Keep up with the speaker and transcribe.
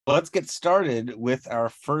Let's get started with our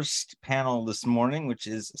first panel this morning, which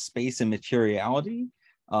is Space and Materiality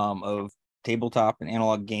of Tabletop and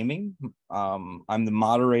Analog Gaming. I'm the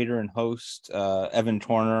moderator and host, Evan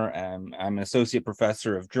Torner, and I'm an associate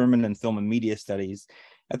professor of German and Film and Media Studies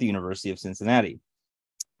at the University of Cincinnati.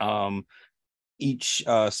 Each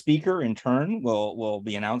speaker in turn will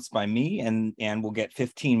be announced by me and we'll get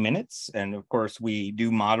 15 minutes. And of course, we do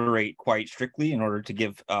moderate quite strictly in order to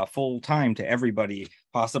give full time to everybody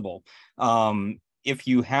possible. If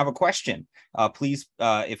you have a question, please,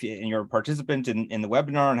 if you're a participant in the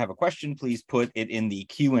webinar and have a question, please put it in the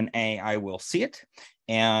Q&A. I will see it.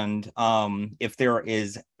 And if there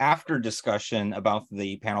is after discussion about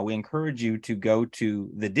the panel, we encourage you to go to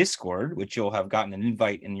the Discord, which you'll have gotten an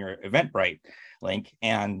invite in your Eventbrite link,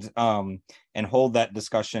 and hold that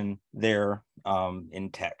discussion there in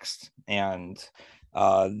text. And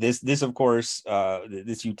this of course,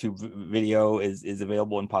 this YouTube video is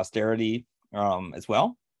available in posterity as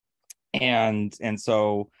well. And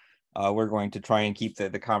so we're going to try and keep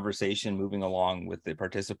the conversation moving along with the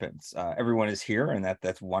participants. Everyone is here, and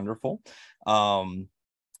that's wonderful.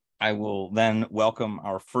 I will then welcome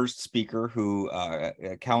our first speaker, who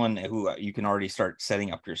Kellynn, who you can already start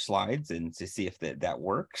setting up your slides and to see if that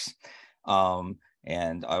works.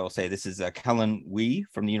 And I will say this is Kellynn Wee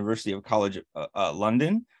from the University of College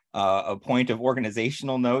London. A point of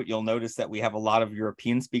organizational note, you'll notice that we have a lot of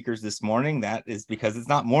European speakers this morning. That is because it's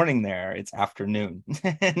not morning there, it's afternoon.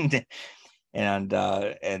 and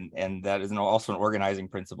that is also an organizing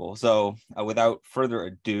principle. So without further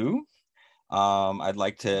ado, I'd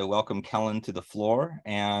like to welcome Kellynn to the floor,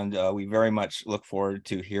 and we very much look forward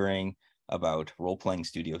to hearing about role-playing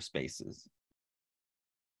studio spaces.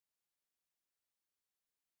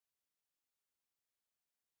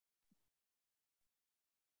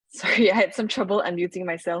 Sorry, I had some trouble unmuting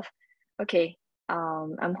myself. Okay,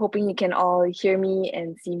 I'm hoping you can all hear me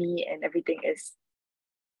and see me and everything is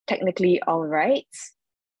technically all right.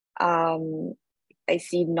 I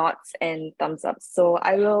see nods and thumbs up, so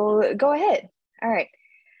I will go ahead. All right.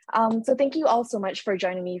 So thank you all so much for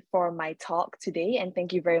joining me for my talk today, and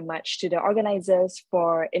thank you very much to the organizers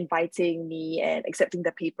for inviting me and accepting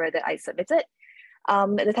the paper that I submitted.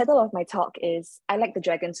 The title of my talk is I Like the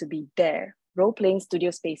Dragon to Be There, Role-Playing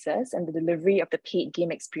Studio Spaces and the Delivery of the Paid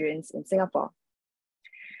Game Experience in Singapore.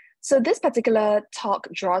 So this particular talk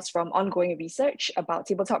draws from ongoing research about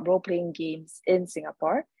tabletop role-playing games in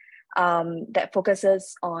Singapore that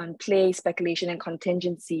focuses on play, speculation, and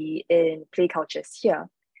contingency in play cultures here.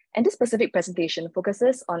 And this specific presentation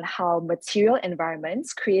focuses on how material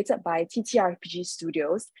environments created by TTRPG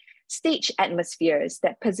studios stage atmospheres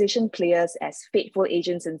that position players as faithful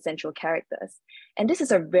agents and central characters. And this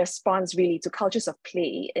is a response really to cultures of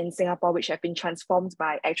play in Singapore, which have been transformed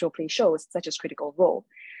by actual play shows such as Critical Role.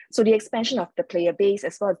 So the expansion of the player base,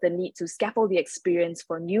 as well as the need to scaffold the experience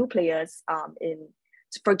for new players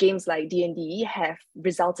for games like D&D, have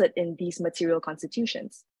resulted in these material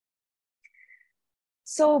constitutions.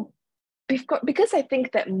 So because I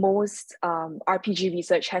think that most RPG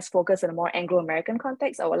research has focused on a more Anglo-American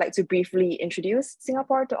context, I would like to briefly introduce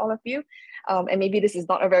Singapore to all of you. And maybe this is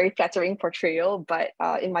not a very flattering portrayal, but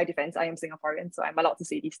in my defense, I am Singaporean, so I'm allowed to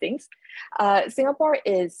say these things. Singapore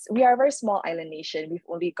we are a very small island nation. We've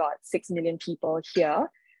only got 6 million people here.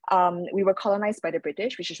 We were colonized by the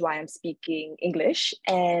British, which is why I'm speaking English.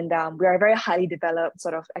 And we are a very highly developed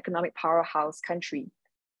sort of economic powerhouse country.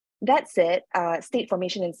 That said, state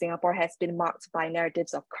formation in Singapore has been marked by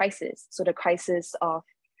narratives of crisis. So the crisis of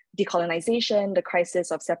decolonization, the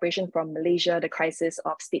crisis of separation from Malaysia, the crisis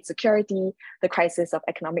of state security, the crisis of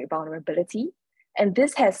economic vulnerability. And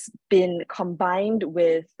this has been combined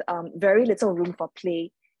with very little room for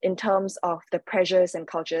play in terms of the pressures and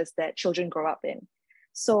cultures that children grow up in.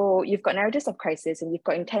 So you've got narratives of crisis and you've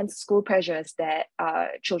got intense school pressures that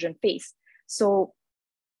children face. So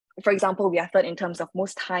for example, we are third in terms of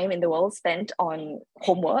most time in the world spent on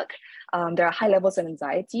homework. There are high levels of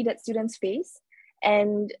anxiety that students face.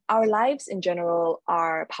 And our lives in general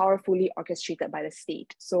are powerfully orchestrated by the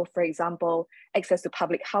state. So for example, access to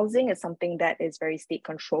public housing is something that is very state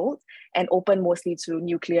controlled and open mostly to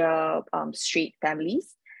nuclear straight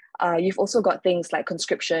families. You've also got things like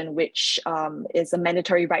conscription, which is a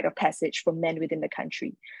mandatory rite of passage for men within the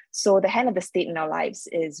country. So the hand of the state in our lives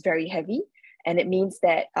is very heavy. And it means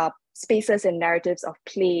that spaces and narratives of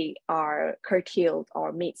play are curtailed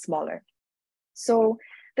or made smaller. So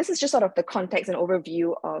this is just sort of the context and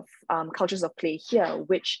overview of cultures of play here,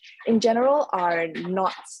 which in general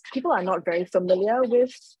people are not very familiar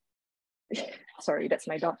with, sorry, that's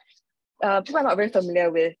my dog. People are not very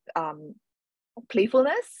familiar with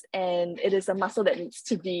playfulness, and it is a muscle that needs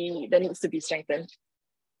to be strengthened.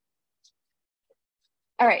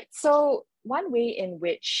 All right, so one way in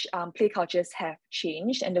which play cultures have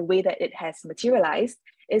changed and the way that it has materialized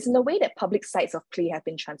is in the way that public sites of play have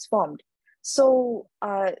been transformed. So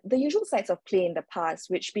the usual sites of play in the past,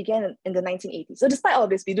 which began in the 1980s. So despite all of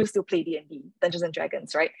this, we do still play D&D, Dungeons and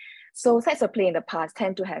Dragons, right? So sites of play in the past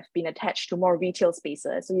tend to have been attached to more retail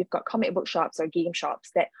spaces. So you've got comic book shops or game shops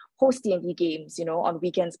that host D&D games, you know, on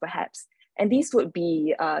weekends perhaps. And these would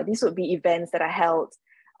be events that are held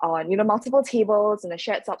on, you know, multiple tables in a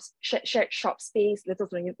shared shop space, little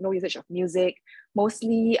to no usage of music,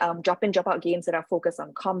 mostly drop-in, drop-out games that are focused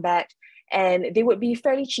on combat, and they would be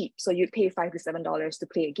fairly cheap. So you'd pay $5 to $7 to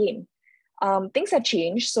play a game. Things have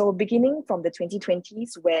changed. So beginning from the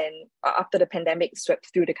 2020s, when after the pandemic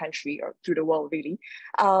swept through the country or through the world really,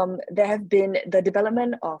 there have been the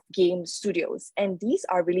development of game studios, and these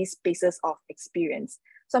are really spaces of experience.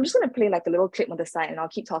 So I'm just going to play like a little clip on the side and I'll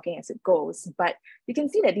keep talking as it goes. But you can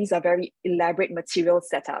see that these are very elaborate material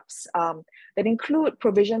setups that include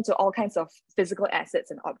provision to all kinds of physical assets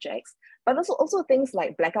and objects, but also things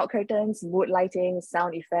like blackout curtains, mood lighting,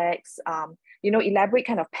 sound effects, you know, elaborate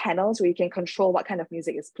kind of panels where you can control what kind of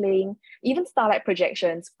music is playing, even starlight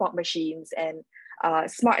projections, fog machines, and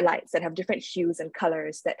smart lights that have different hues and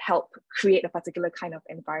colors that help create a particular kind of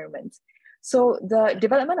environment. So the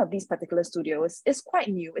development of these particular studios is quite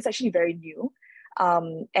new. It's actually very new.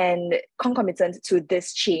 And concomitant to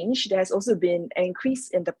this change, there has also been an increase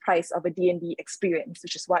in the price of a D&D experience,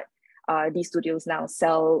 which is what these studios now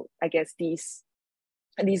sell, I guess, these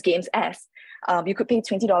games as. You could pay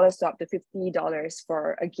 $20 to up to $50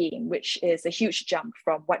 for a game, which is a huge jump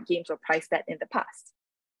from what games were priced at in the past.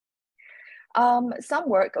 Some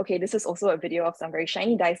work, okay, this is also a video of some very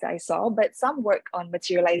shiny dice that I saw, but some work on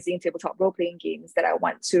materializing tabletop role-playing games that I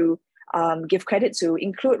want to give credit to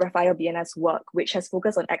include Rafael Biena's work, which has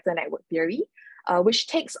focused on actor network theory, which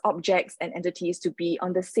takes objects and entities to be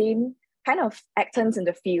on the same kind of actants in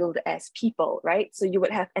the field as people, right? So you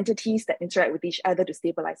would have entities that interact with each other to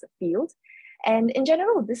stabilize the field. And in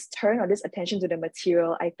general, this turn or this attention to the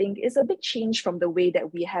material, I think, is a big change from the way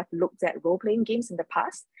that we have looked at role-playing games in the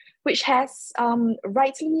past, which has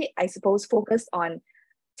rightly, I suppose, focused on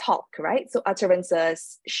talk, right? So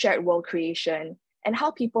utterances, shared world creation, and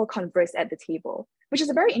how people converse at the table, which is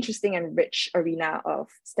a very interesting and rich arena of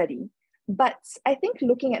study. But I think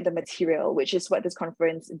looking at the material, which is what this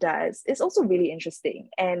conference does, is also really interesting.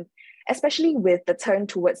 And especially with the turn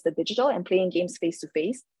towards the digital and playing games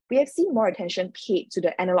face-to-face, we have seen more attention paid to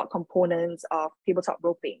the analog components of tabletop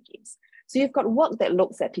role-playing games. So you've got work that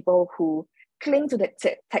looks at people who cling to the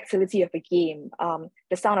tactility of a game,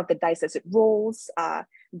 the sound of the dice as it rolls,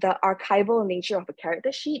 the archival nature of a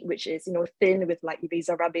character sheet, which is, you know, thin with like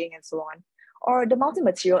eraser rubbing and so on, or the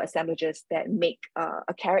multi-material assemblages that make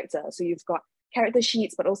a character. So you've got character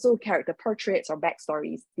sheets, but also character portraits or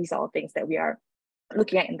backstories. These are all things that we are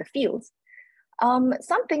looking at in the field.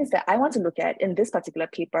 Some things that I want to look at in this particular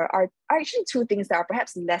paper are actually two things that are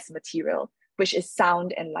perhaps less material, which is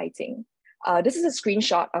sound and lighting. This is a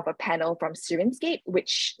screenshot of a panel from Sirenscape,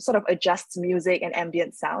 which sort of adjusts music and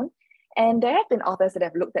ambient sound. And there have been authors that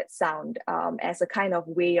have looked at sound as a kind of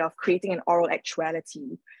way of creating an oral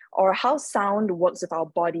actuality, or how sound works with our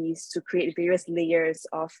bodies to create various layers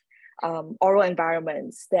of oral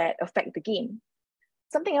environments that affect the game.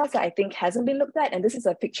 Something else that I think hasn't been looked at, and this is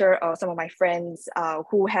a picture of some of my friends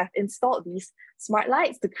who have installed these smart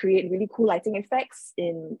lights to create really cool lighting effects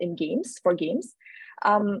in games, for games.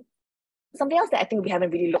 Something else that I think we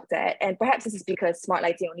haven't really looked at, and perhaps this is because smart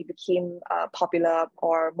lighting only became popular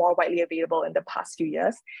or more widely available in the past few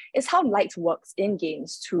years, is how light works in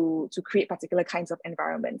games to create particular kinds of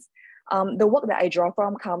environments. The work that I draw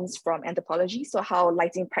from comes from anthropology, so how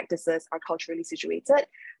lighting practices are culturally situated,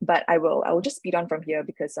 but I will just speed on from here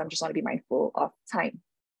because I'm just want to be mindful of time.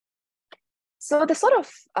 So the sort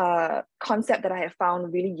of concept that I have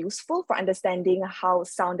found really useful for understanding how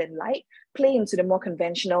sound and light play into the more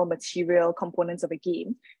conventional material components of a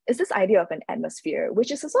game is this idea of an atmosphere,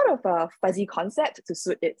 which is a sort of a fuzzy concept to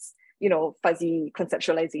suit its, you know, fuzzy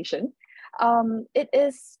conceptualization. It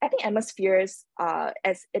is, I think atmospheres,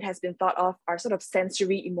 as it has been thought of, are sort of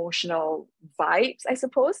sensory emotional vibes, I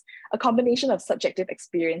suppose, a combination of subjective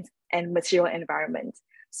experience and material environment.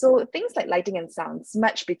 So things like lighting and sound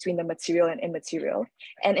smudge between the material and immaterial.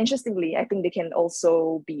 And interestingly, I think they can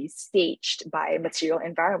also be staged by material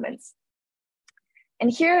environments. And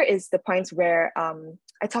here is the point where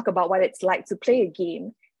I talk about what it's like to play a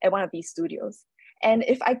game at one of these studios. And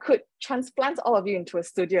if I could transplant all of you into a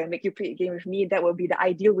studio and make you play a game with me, that would be the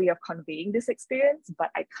ideal way of conveying this experience,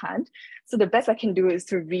 but I can't. So the best I can do is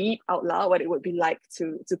to read out loud what it would be like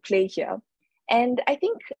to play here. And I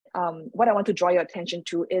think what I want to draw your attention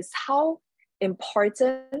to is how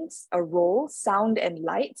important a role sound and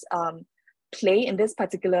light play in this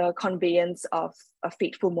particular conveyance of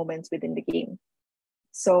fateful moments within the game.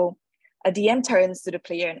 So a DM turns to the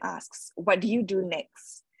player and asks, "What do you do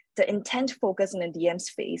next?" The intent focus on the DM's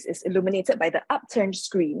face is illuminated by the upturned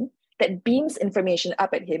screen that beams information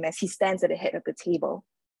up at him as he stands at the head of the table.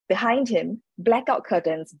 Behind him, blackout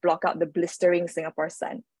curtains block out the blistering Singapore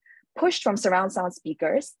sun. Pushed from surround sound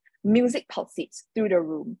speakers, music pulsates through the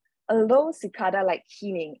room, a low cicada-like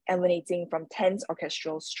keening emanating from tense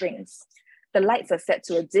orchestral strings. The lights are set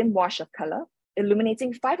to a dim wash of color,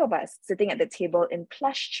 illuminating 5 of us sitting at the table in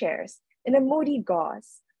plush chairs in a moody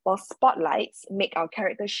gauze, while spotlights make our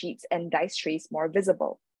character sheets and dice trays more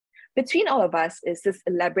visible. Between all of us is this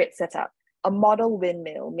elaborate setup, a model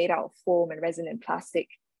windmill made out of foam and resin and plastic.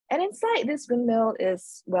 And inside this windmill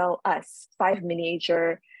is, well, us, 5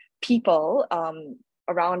 miniature people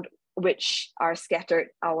around which are scattered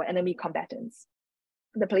our enemy combatants.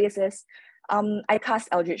 The player says, I cast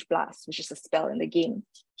Eldritch Blast, which is a spell in the game.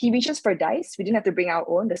 He reaches for dice. We didn't have to bring our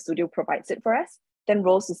own. The studio provides it for us, then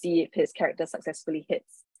rolls to see if his character successfully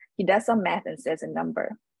hits. He does some math and says a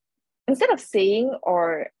number. Instead of saying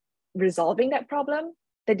or resolving that problem,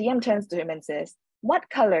 the DM turns to him and says, "What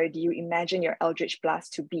color do you imagine your Eldritch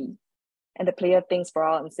Blast to be?" And the player thinks for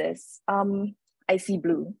all and says, "I see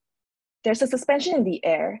blue." There's a suspension in the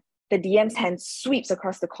air. The DM's hand sweeps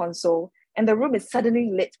across the console, and the room is suddenly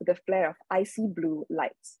lit with a flare of icy blue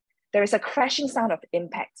lights. There is a crashing sound of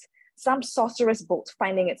impact, some sorcerous bolt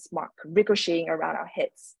finding its mark, ricocheting around our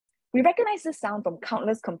heads. We recognize this sound from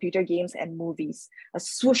countless computer games and movies, a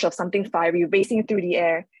swoosh of something fiery racing through the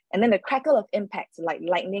air, and then a crackle of impact like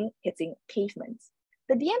lightning hitting pavement.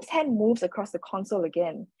 The DM's hand moves across the console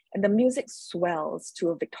again, and the music swells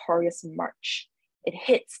to a victorious march. It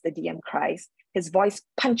hits, the DM cries, his voice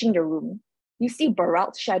punching the room. You see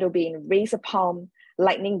Baralt's Shadowbane raise a palm,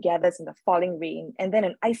 lightning gathers in the falling rain, and then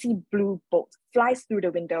an icy blue bolt flies through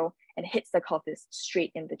the window and hits the cultist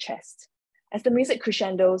straight in the chest. As the music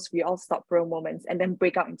crescendos, we all stop for a moment and then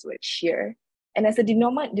break out into a cheer. And as the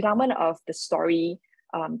denouement of the story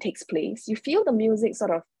takes place, you feel the music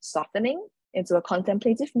sort of softening into a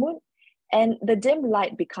contemplative mood, and the dim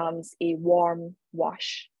light becomes a warm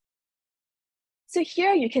wash. So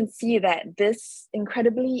here you can see that this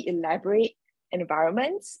incredibly elaborate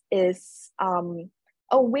environment is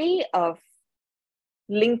a way of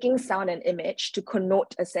linking sound and image to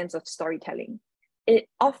connote a sense of storytelling. It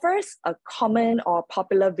offers a common or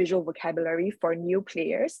popular visual vocabulary for new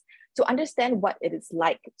players to understand what it is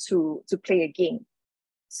like to play a game.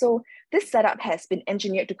 So this setup has been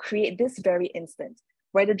engineered to create this very instant,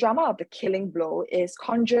 where the drama of the killing blow is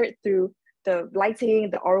conjured through the lighting,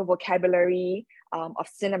 the oral vocabulary of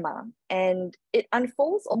cinema, and it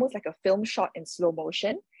unfolds almost like a film shot in slow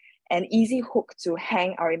motion, an easy hook to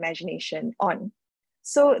hang our imagination on.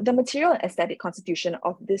 So the material and aesthetic constitution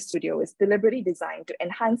of this studio is deliberately designed to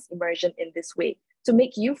enhance immersion in this way, to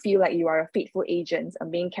make you feel like you are a faithful agent, a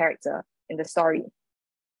main character in the story.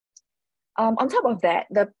 On top of that,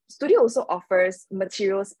 the studio also offers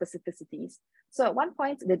material specificities. So at one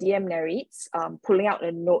point, the DM narrates, pulling out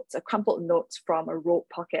a crumpled note from a robe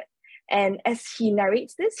pocket. And as he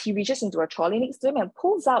narrates this, he reaches into a trolley next to him and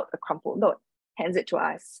pulls out a crumpled note, hands it to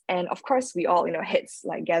us. And of course, we all, heads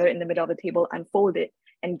like gather in the middle of the table, unfold it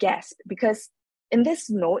and gasp, because in this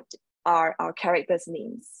note are our characters'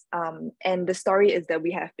 names. And the story is that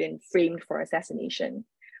we have been framed for assassination.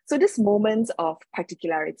 So this moment of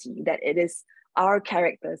particularity, that it is our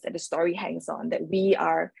characters that the story hangs on, that we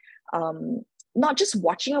are not just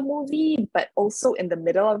watching a movie, but also in the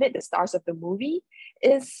middle of it, the stars of the movie,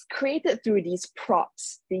 is created through these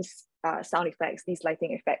props, these sound effects, these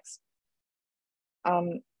lighting effects.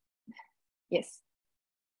 Yes.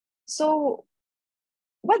 So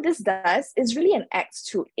what this does is really an act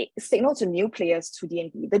to signal to new players to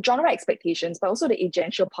D&D the genre expectations, but also the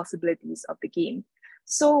agential possibilities of the game.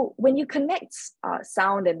 So when you connect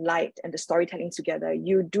sound and light and the storytelling together,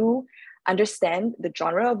 you do understand the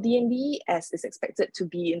genre of D&D as is expected to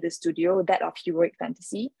be in the studio, that of heroic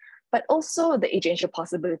fantasy, but also the agential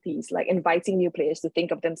possibilities, like inviting new players to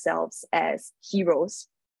think of themselves as heroes.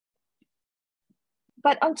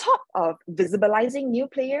 But on top of visibilizing new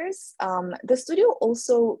players, the studio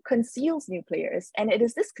also conceals new players, and it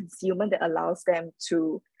is this concealment that allows them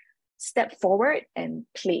to step forward and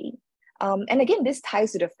play. And again, this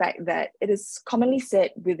ties to the fact that it is commonly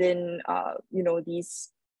said within,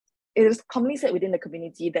 it is commonly said within the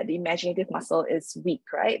community that the imaginative muscle is weak,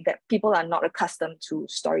 right? That people are not accustomed to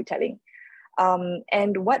storytelling.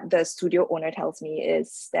 And what the studio owner tells me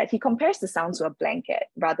is that he compares the sound to a blanket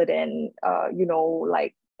rather than,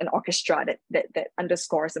 like an orchestra that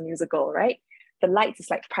underscores a musical, right? The lights is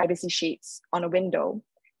like privacy shades on a window.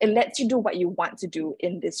 It lets you do what you want to do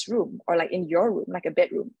in this room or like in your room, like a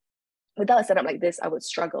bedroom. Without a setup like this, I would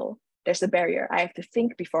struggle. There's a barrier. I have to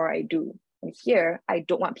think before I do. And here, I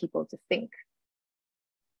don't want people to think.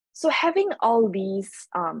 So having all these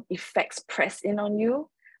effects pressed in on you,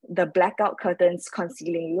 the blackout curtains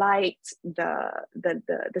concealing light, the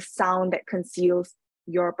sound that conceals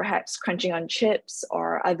your perhaps crunching on chips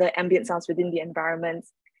or other ambient sounds within the environment,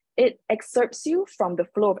 it excerpts you from the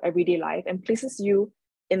flow of everyday life and places you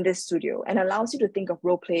in this studio and allows you to think of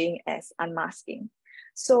role-playing as unmasking.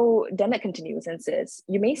 So Dennett continues and says,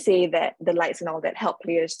 you may say that the lights and all that help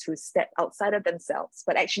players to step outside of themselves,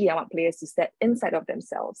 but actually I want players to step inside of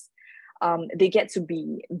themselves. They get to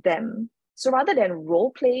be them. So rather than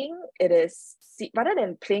role-playing, rather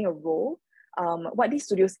than playing a role, what these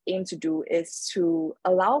studios aim to do is to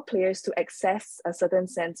allow players to access a certain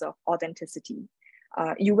sense of authenticity.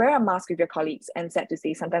 You wear a mask with your colleagues and sad to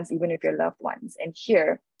say, sometimes even with your loved ones. And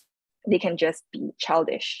here, they can just be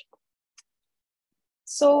childish.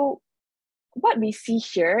 So what we see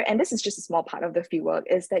here, and this is just a small part of the fieldwork,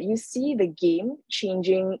 is that you see the game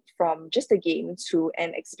changing from just a game to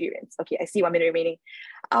an experience. Okay, I see 1 minute remaining.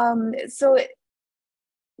 So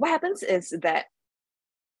what happens is that,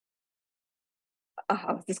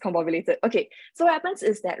 I was discombobulated. Okay, so what happens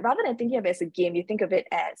is that rather than thinking of it as a game, you think of it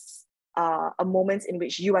as a moment in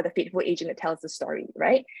which you are the faithful agent that tells the story,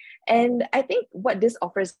 right? And I think what this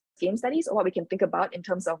offers game studies, or what we can think about in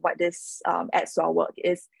terms of what this adds to our work,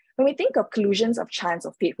 is when we think of collusions of chance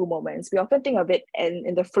of fateful moments, we often think of it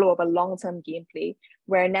in the flow of a long-term gameplay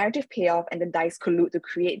where narrative payoff and the dice collude to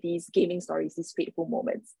create these gaming stories, these fateful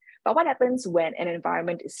moments. But what happens when an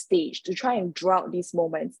environment is staged to try and draw out these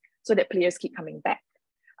moments so that players keep coming back?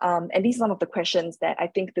 And these are some of the questions that I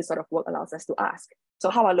think this sort of work allows us to ask. So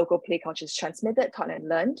how are local play cultures transmitted, taught, and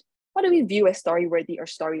learned? What do we view as story-worthy or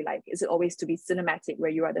story-like? Is it always to be cinematic, where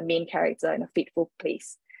you are the main character in a fateful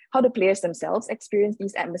place? How do players themselves experience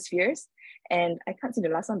these atmospheres? And I can't see the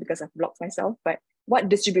last one because I've blocked myself, but what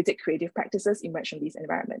distributed creative practices emerge from these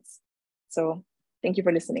environments? So thank you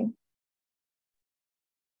for listening.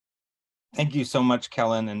 Thank you so much,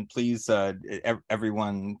 Kellynn, and please,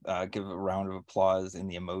 everyone, give a round of applause in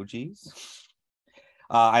the emojis.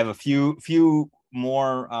 I have a few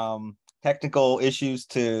more technical issues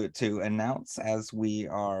to announce as we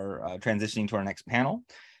are transitioning to our next panel.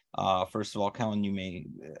 First of all, Kellynn, you may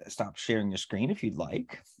stop sharing your screen if you'd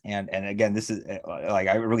like. And again, this is like,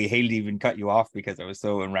 I really hated to even cut you off because I was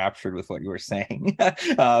so enraptured with what you were saying.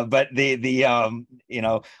 But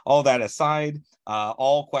all that aside,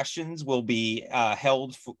 all questions will be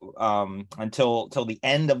held until the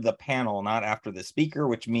end of the panel, not after the speaker,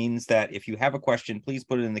 which means that if you have a question, please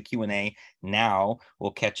put it in the Q&A now.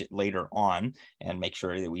 We'll catch it later on and make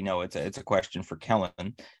sure that we know it's a question for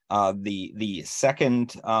Kellynn. The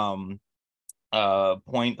second point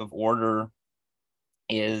of order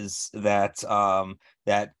is that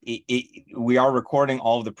we are recording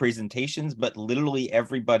all of the presentations, but literally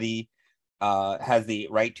everybody has the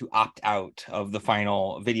right to opt out of the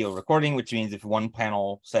final video recording, which means if one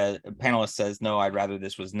panelist says, no, I'd rather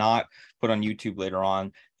this was not put on YouTube later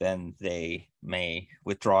on, then they may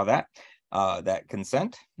withdraw that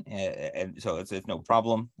consent, and so it's no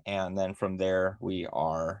problem. And then from there, we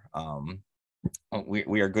are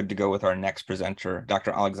good to go with our next presenter,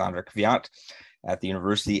 Dr. Alexandra Kviat at the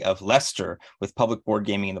University of Leicester with public board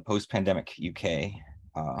gaming in the post-pandemic UK.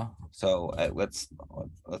 So let's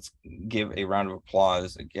give a round of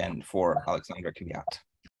applause again for Alexandra Kviat.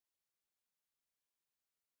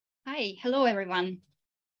 Hi, hello everyone.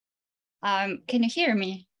 Can you hear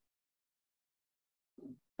me?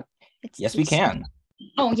 Yes, we can.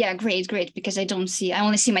 Oh yeah, great, because I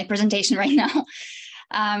only see my presentation right now.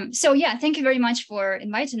 So yeah, thank you very much for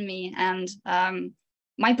inviting me. And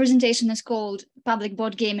my presentation is called Public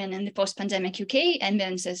Board Gaming in the Post-Pandemic UK,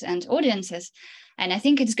 Ambiences and Audiences. And I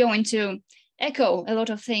think it's going to echo a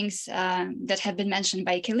lot of things that have been mentioned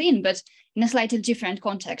by Kellynn, but in a slightly different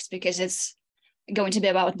context, because it's going to be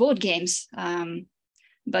about board games.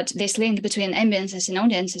 But this link between ambiences and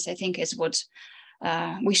audiences, I think, is what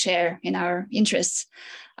we share in our interests.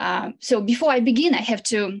 So before I begin, I have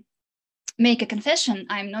to make a confession.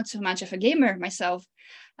 I'm not so much of a gamer myself,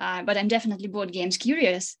 but I'm definitely board games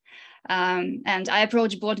curious. And I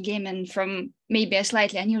approach board gaming from maybe a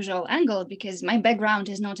slightly unusual angle because my background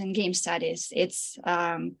is not in game studies. It's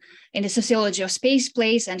in the sociology of space,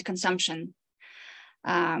 place, and consumption.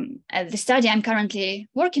 The study I'm currently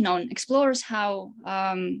working on explores how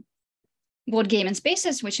board gaming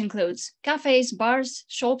spaces, which includes cafes, bars,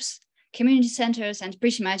 shops, community centers, and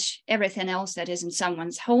pretty much everything else that is in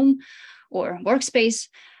someone's home or workspace,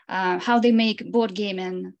 how they make board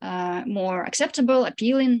gaming more acceptable,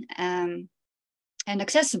 appealing, and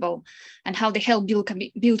accessible, and how they help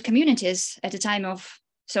build communities at a time of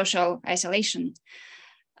social isolation.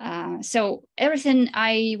 So everything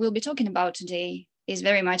I will be talking about today is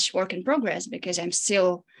very much work in progress because I'm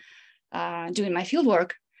still doing my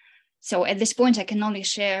fieldwork. So at this point, I can only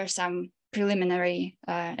share some preliminary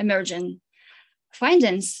emerging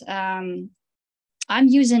findings. I'm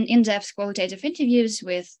using in-depth qualitative interviews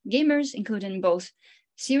with gamers, including both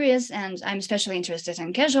serious and I'm especially interested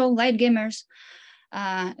in casual, light gamers,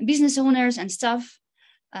 business owners and staff,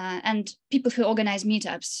 and people who organize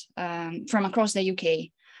meetups from across the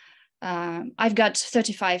UK. I've got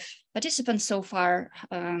 35 participants so far,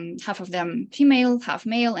 half of them female, half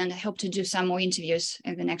male, and I hope to do some more interviews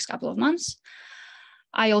in the next couple of months.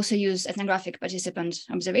 I also use ethnographic participant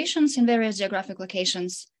observations in various geographic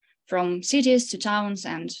locations, from cities to towns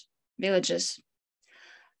and villages.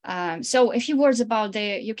 So a few words about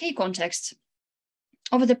the UK context.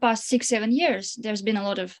 Over the past 6-7 years, there's been a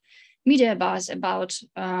lot of media buzz about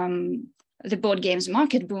the board games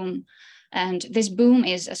market boom. And this boom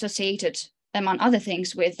is associated, among other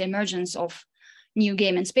things, with the emergence of new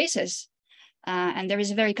gaming spaces. And there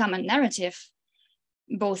is a very common narrative,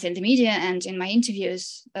 both in the media and in my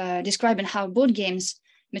interviews, describing how board games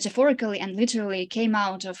metaphorically and literally came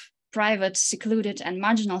out of private, secluded, and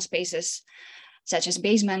marginal spaces, such as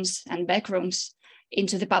basements and backrooms,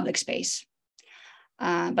 into the public space.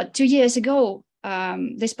 But 2 years ago,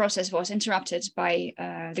 this process was interrupted by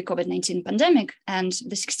the COVID-19 pandemic, and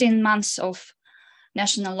the 16 months of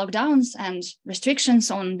national lockdowns and restrictions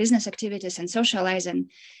on business activities and socializing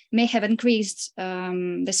may have increased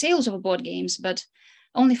the sales of board games, but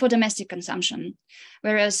only for domestic consumption,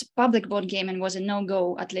 whereas public board gaming was a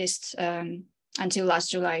no-go, at least until last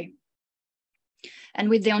July. And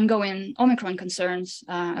with the ongoing Omicron concerns,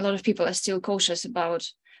 a lot of people are still cautious about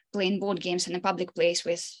playing board games in a public place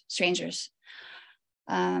with strangers.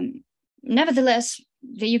 Nevertheless,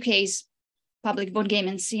 the UK's public board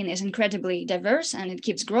gaming scene is incredibly diverse and it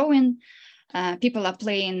keeps growing. People are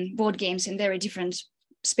playing board games in very different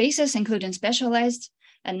spaces, including specialized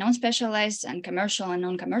and non-specialized and commercial and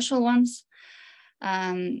non-commercial ones.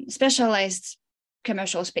 Specialized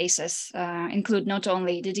commercial spaces include not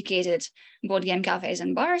only dedicated board game cafes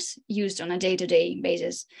and bars used on a day-to-day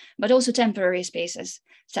basis, but also temporary spaces,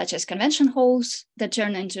 such as convention halls that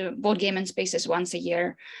turn into board gaming spaces once a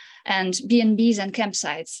year, and B&Bs and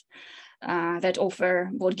campsites that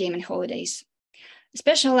offer board gaming holidays.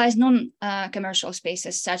 Specialized non-commercial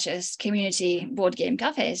spaces, such as community board game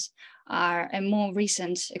cafes, are a more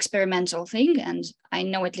recent experimental thing, and I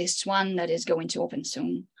know at least one that is going to open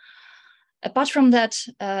soon. Apart from that,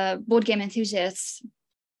 board game enthusiasts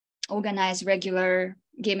organize regular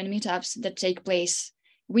gaming meetups that take place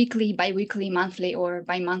weekly, bi-weekly, monthly, or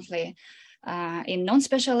bi-monthly in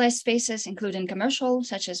non-specialized spaces, including commercial,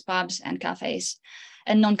 such as pubs and cafes,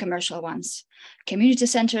 and non-commercial ones, community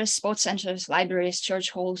centers, sports centers, libraries, church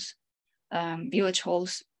halls, village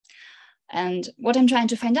halls. And what I'm trying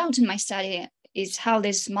to find out in my study is how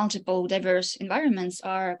these multiple diverse environments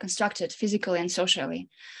are constructed physically and socially,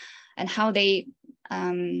 and how they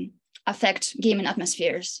affect gaming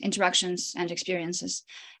atmospheres, interactions, and experiences,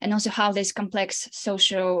 and also how these complex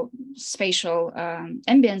socio-spatial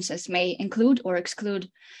ambiences may include or exclude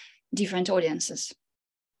different audiences.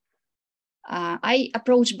 I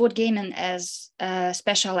approach board gaming as a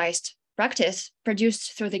specialized practice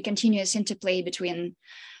produced through the continuous interplay between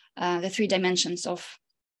the three dimensions of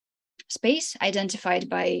space identified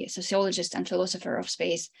by sociologist and philosopher of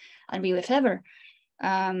space, Ville.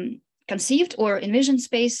 Conceived or envisioned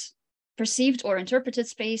space, perceived or interpreted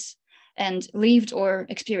space, and lived or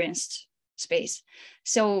experienced space.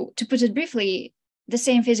 So to put it briefly, the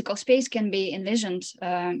same physical space can be envisioned,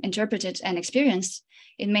 interpreted, and experienced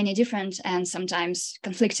in many different and sometimes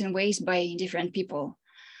conflicting ways by different people.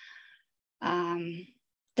 The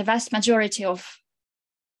vast majority of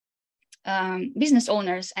business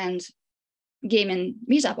owners and gaming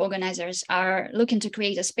meetup organizers are looking to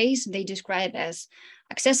create a space they describe as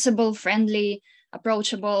accessible, friendly,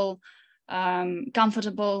 approachable,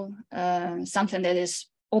 comfortable, something that is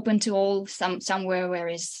open to all, somewhere where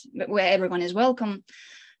everyone is welcome,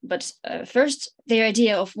 But first, their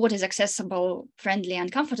idea of what is accessible, friendly,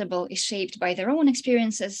 and comfortable is shaped by their own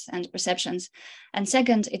experiences and perceptions. And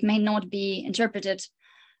second, it may not be interpreted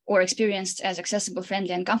or experienced as accessible,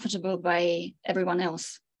 friendly, and comfortable by everyone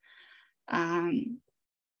else. In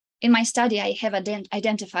my study, I have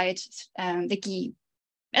identified the key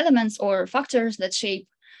elements or factors that shape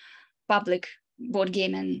public board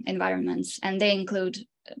game environments, and they include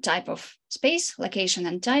type of space, location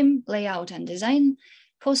and time, layout and design,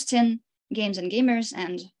 hosting, games and gamers,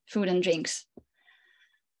 and food and drinks.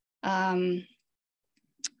 Although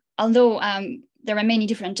there are many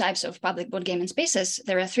different types of public board game spaces,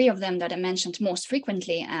 there are three of them that are mentioned most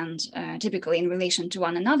frequently and typically in relation to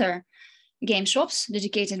one another: game shops,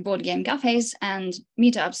 dedicated board game cafes, and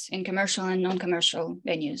meetups in commercial and non-commercial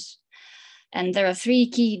venues. And there are three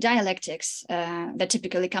key dialectics that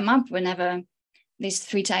typically come up whenever these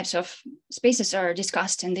three types of spaces are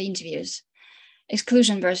discussed in the interviews: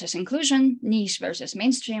 exclusion versus inclusion, niche versus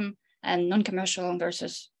mainstream, and non-commercial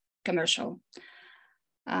versus commercial.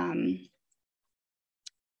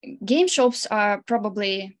 Game shops are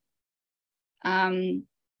probably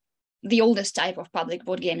the oldest type of public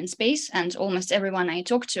board game in space, and almost everyone I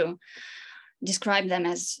talk to describe them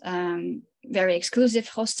as very exclusive,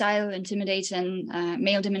 hostile, intimidating,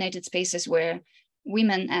 male-dominated spaces where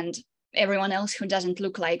women and everyone else who doesn't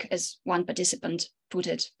look like, as one participant put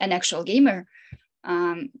it, an actual gamer,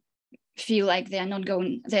 feel like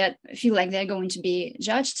they're going to be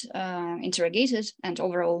judged, interrogated, and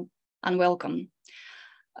overall unwelcome.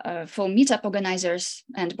 For meetup organizers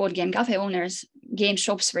and board game cafe owners, game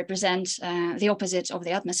shops represent the opposite of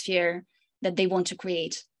the atmosphere that they want to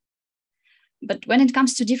create. But when it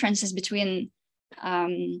comes to differences between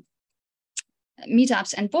meetups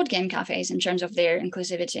and board game cafes in terms of their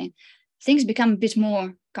inclusivity, things become a bit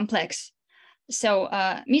more complex. So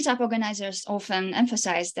meetup organizers often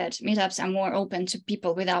emphasize that meetups are more open to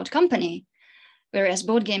people without company, whereas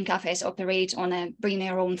board game cafes operate on a bring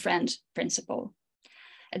your own friend principle.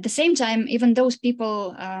 At the same time, even those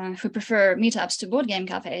people who prefer meetups to board game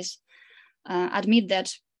cafes admit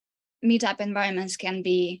that meetup environments can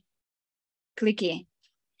be cliquey.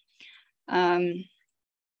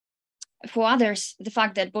 For others, the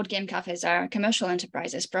fact that board game cafes are commercial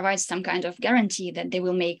enterprises provides some kind of guarantee that they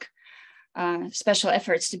will make special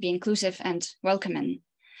efforts to be inclusive and welcoming.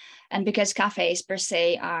 And because cafes per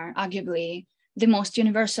se are arguably the most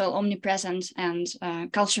universal, omnipresent, and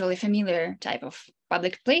culturally familiar type of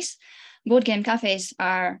public place, board game cafes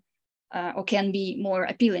are or can be more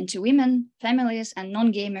appealing to women, families, and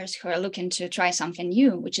non-gamers who are looking to try something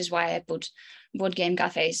new, which is why I put board game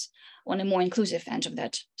cafes on a more inclusive end of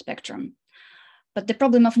that spectrum. But the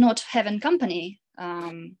problem of not having company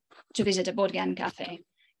to visit a board game cafe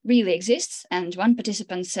really exists. And one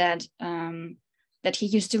participant said that he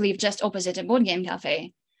used to live just opposite a board game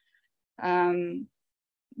cafe.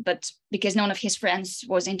 But because none of his friends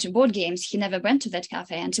was into board games, he never went to that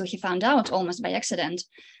cafe until he found out, almost by accident,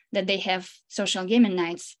 that they have social gaming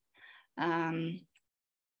nights.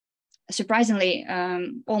 Surprisingly,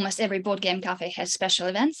 almost every board game cafe has special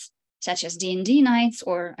events, such as D&D nights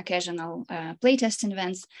or occasional playtesting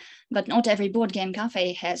events, but not every board game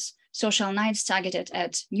cafe has social nights targeted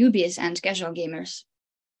at newbies and casual gamers.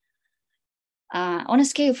 On a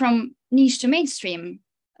scale from niche to mainstream,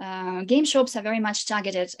 game shops are very much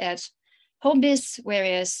targeted at hobbies,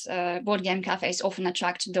 whereas board game cafes often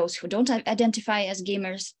attract those who don't identify as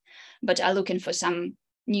gamers, but are looking for some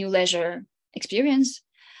new leisure experience.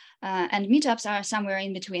 And meetups are somewhere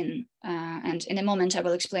in between. And in a moment, I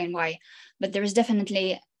will explain why. But there is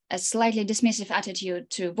definitely a slightly dismissive attitude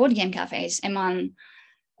to board game cafes among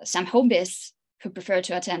some hobbyists who prefer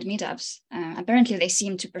to attend meetups. Apparently, they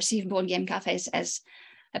seem to perceive board game cafes as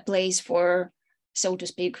a place for, so to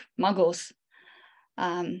speak, muggles.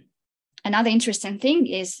 Another interesting thing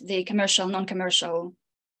is the commercial, non-commercial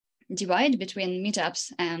divide between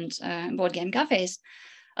meetups and board game cafes.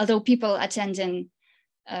 Although people attending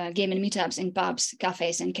gaming meetups in pubs,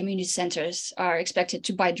 cafes, and community centers are expected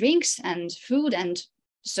to buy drinks and food and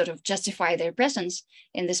sort of justify their presence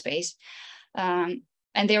in the space.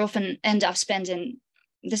 And they often end up spending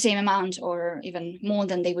the same amount or even more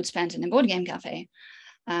than they would spend in a board game cafe.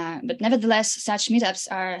 But nevertheless, such meetups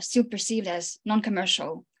are still perceived as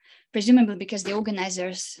non-commercial, presumably because the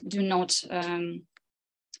organizers do not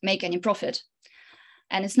make any profit.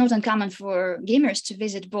 And it's not uncommon for gamers to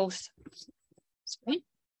visit both.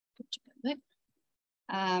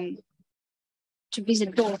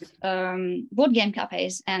 Board game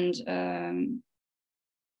cafes and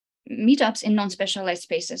meetups in non-specialized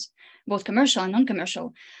spaces, both commercial and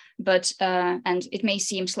non-commercial. But and it may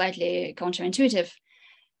seem slightly counterintuitive.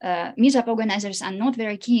 meetup organizers are not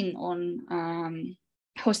very keen on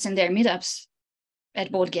hosting their meetups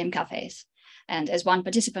at board game cafes. And as one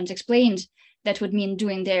participant explained, that would mean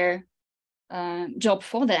doing their job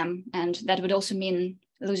for them, and that would also mean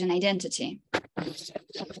losing identity.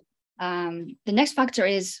 The next factor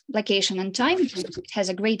is location and time. It has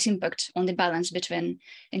a great impact on the balance between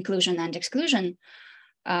inclusion and exclusion.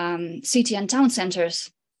 City and town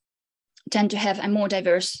centers tend to have a more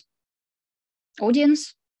diverse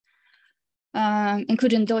audience,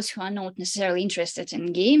 including those who are not necessarily interested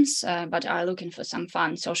in games, but are looking for some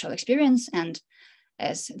fun social experience. And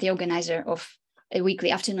as the organizer of a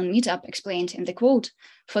weekly afternoon meetup explained in the quote,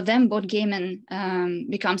 for them, board gaming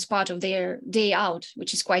becomes part of their day out,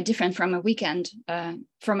 which is quite different from a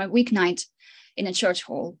weeknight in a church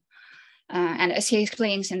hall. And as he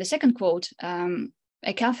explains in the second quote,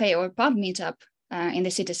 a cafe or pub meetup in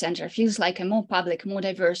the city center feels like a more public, more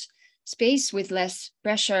diverse space with less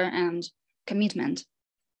pressure and commitment.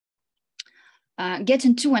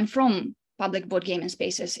 Getting to and from public board gaming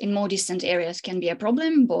spaces in more distant areas can be a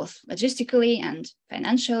problem, both logistically and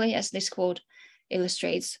financially, as this quote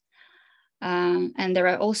illustrates. And there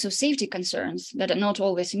are also safety concerns that are not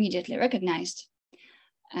always immediately recognized.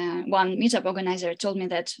 One meetup organizer told me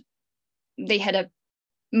that they had a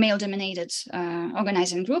male-dominated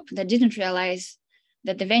organizing group that didn't realize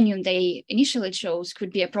that the venue they initially chose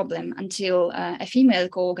could be a problem until a female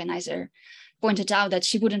co-organizer pointed out that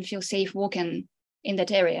she wouldn't feel safe walking in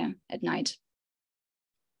that area at night.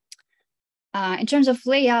 In terms of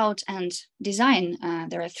layout and design,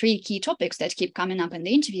 there are three key topics that keep coming up in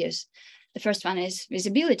the interviews. The first one is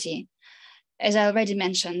visibility. As I already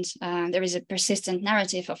mentioned, there is a persistent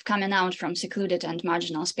narrative of coming out from secluded and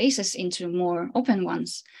marginal spaces into more open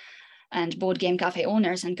ones. And board game cafe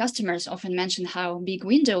owners and customers often mention how big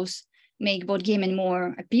windows make board gaming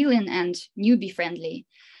more appealing and newbie friendly.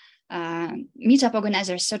 Meetup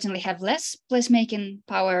organizers certainly have less placemaking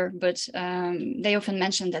power, but they often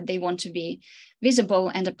mention that they want to be visible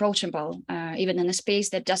and approachable, even in a space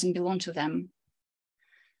that doesn't belong to them.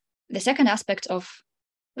 The second aspect of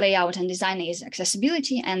layout and design is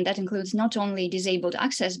accessibility, and that includes not only disabled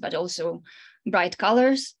access, but also bright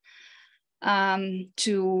colors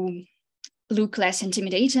to look less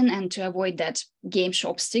intimidating and to avoid that game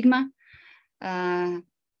shop stigma.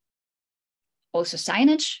 Also,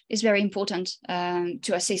 signage is very important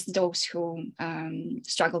to assist those who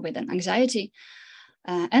struggle with anxiety,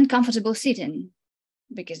 and comfortable seating,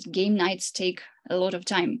 because game nights take a lot of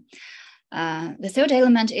time. The third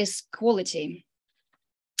element is quality.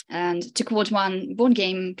 And to quote one board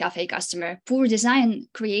game cafe customer, poor design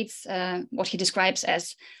creates what he describes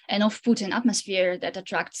as an off-putting atmosphere that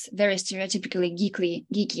attracts very stereotypically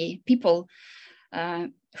geeky people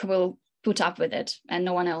who will put up with it, and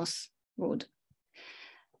no one else would.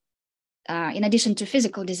 In addition to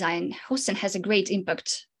physical design, hosting has a great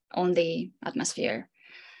impact on the atmosphere.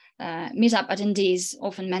 Meetup attendees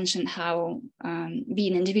often mention how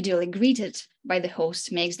being individually greeted by the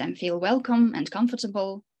host makes them feel welcome and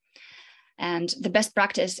comfortable. And the best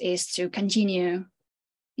practice is to continue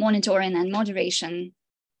monitoring and moderation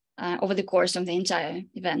over the course of the entire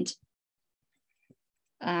event.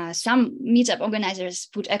 Some meetup organizers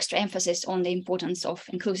put extra emphasis on the importance of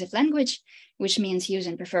inclusive language, which means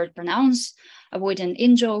using preferred pronouns, avoiding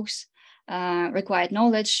in-jokes, required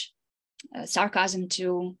knowledge, sarcasm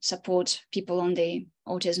to support people on the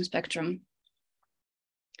autism spectrum.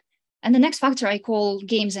 And the next factor I call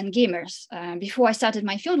games and gamers. Before I started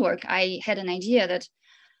my fieldwork, I had an idea that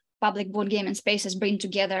public board gaming spaces bring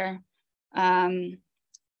together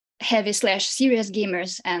heavy/serious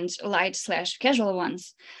gamers and light/casual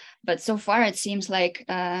ones. But so far it seems like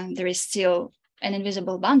there is still an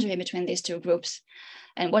invisible boundary between these two groups.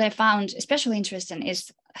 And what I found especially interesting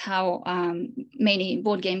is how many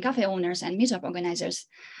board game cafe owners and meetup organizers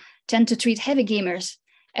tend to treat heavy gamers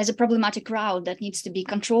as a problematic crowd that needs to be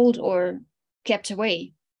controlled or kept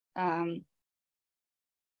away, as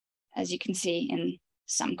you can see in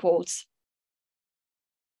some quotes.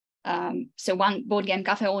 So one board game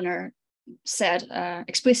cafe owner said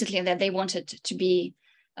explicitly that they wanted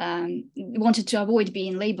to avoid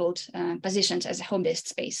being labeled, positioned as a hobbyist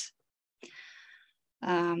space.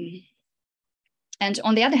 And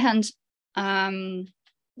on the other hand,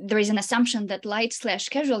 there is an assumption that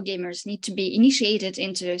light/casual gamers need to be initiated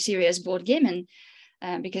into serious board gaming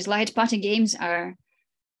because light party games are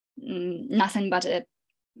nothing but a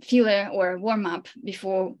filler or warm-up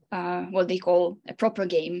before what they call a proper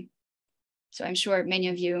game. So I'm sure many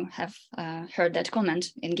of you have heard that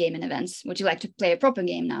comment in gaming events. Would you like to play a proper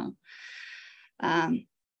game now?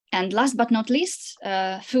 And last but not least,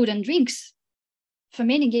 food and drinks. for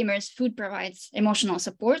many gamers, food provides emotional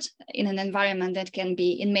support in an environment that can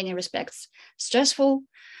be, in many respects, stressful.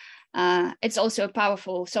 It's also a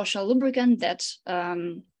powerful social lubricant that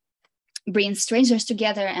brings strangers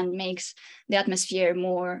together and makes the atmosphere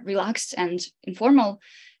more relaxed and informal.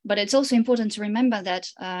 But it's also important to remember that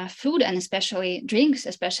food, and especially drinks,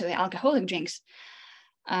 especially alcoholic drinks,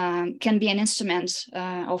 can be an instrument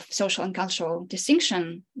of social and cultural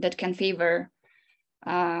distinction that can favor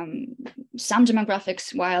some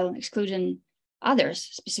demographics while excluding others,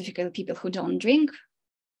 specifically people who don't drink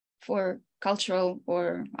for cultural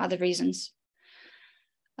or other reasons.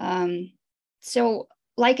 So,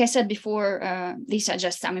 like I said before, these are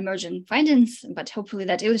just some emergent findings, but hopefully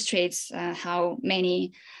that illustrates how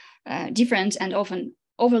many different and often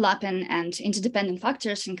overlapping and interdependent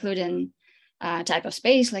factors, including type of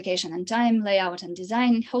space, location and time, layout and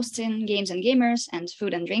design, hosting, games and gamers, and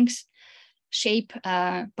food and drinks, shape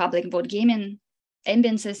public board gaming,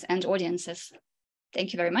 ambiences and audiences.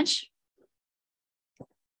 Thank you very much.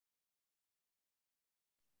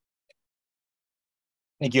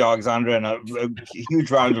 Thank you, Alexandra, and a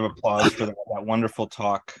huge round of applause for that wonderful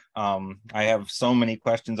talk. I have so many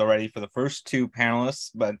questions already for the first two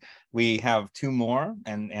panelists, but we have two more,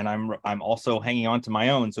 and I'm also hanging on to my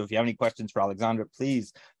own. So if you have any questions for Alexandra,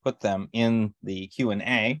 please put them in the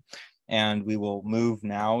Q&A, and we will move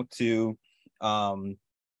now to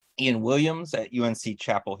Ian Williams at UNC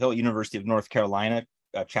Chapel Hill, University of North Carolina,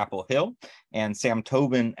 Chapel Hill, and Sam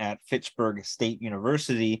Tobin at Fitchburg State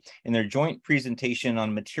University in their joint presentation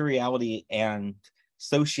on materiality and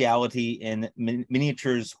sociality in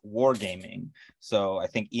miniatures wargaming. So I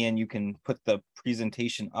think, Ian, you can put the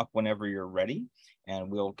presentation up whenever you're ready,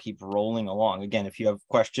 and we'll keep rolling along. Again, if you have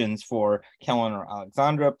questions for Kellynn or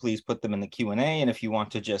Alexandra, please put them in the Q&A. And if you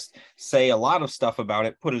want to just say a lot of stuff about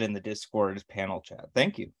it, put it in the Discord panel chat.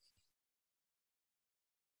 Thank you.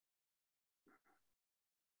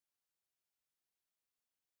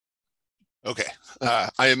 Okay,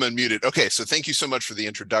 I am unmuted. Okay, so thank you so much for the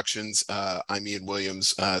introductions. I'm Ian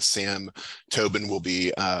Williams. Sam Tobin will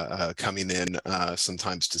be coming in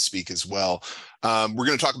sometimes to speak as well. We're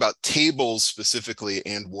going to talk about tables specifically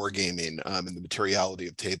and wargaming and the materiality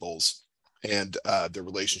of tables and their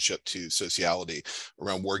relationship to sociality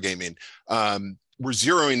around wargaming. We're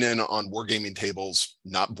zeroing in on wargaming tables,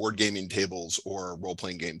 not board gaming tables or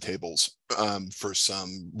role-playing game tables, for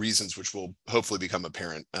some reasons which will hopefully become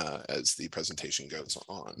apparent as the presentation goes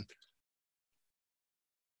on.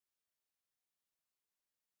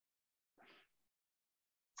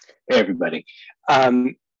 Hey, everybody.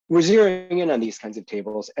 We're zeroing in on these kinds of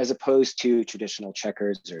tables as opposed to traditional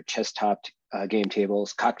checkers or chess-topped game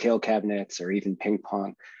tables, cocktail cabinets, or even ping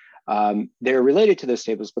pong. They're related to those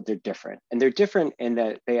tables, but they're different. And they're different in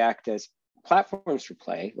that they act as platforms for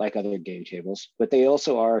play, like other game tables, but they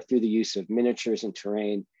also are, through the use of miniatures and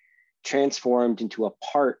terrain, transformed into a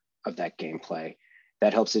part of that gameplay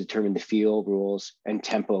that helps to determine the feel, rules, and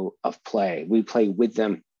tempo of play. We play with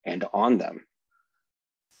them and on them.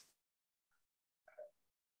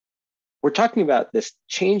 We're talking about this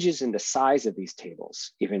changes in the size of these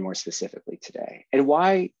tables, even more specifically today. And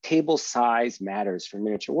why table size matters for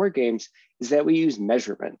miniature war games is that we use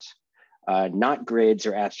measurement, not grids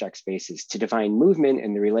or abstract spaces, to define movement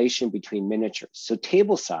and the relation between miniatures. So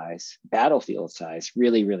table size, battlefield size,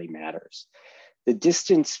 really, really matters. The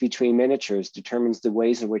distance between miniatures determines the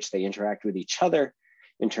ways in which they interact with each other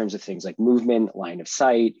in terms of things like movement, line of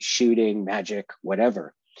sight, shooting, magic,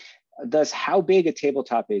 whatever. Thus, how big a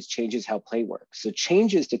tabletop is changes how play works. So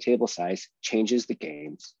changes to table size changes the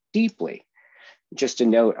games deeply. Just a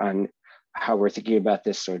note on how we're thinking about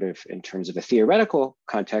this sort of in terms of a theoretical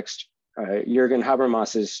context, Jürgen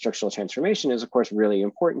Habermas's structural transformation is, of course, really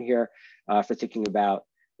important here for thinking about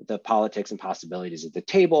the politics and possibilities of the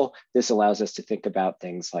table. This allows us to think about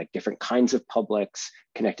things like different kinds of publics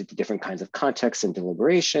connected to different kinds of contexts and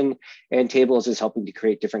deliberation, and tables is helping to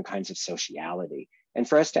create different kinds of sociality. And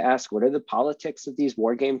for us to ask, what are the politics of these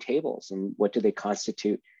war game tables and what do they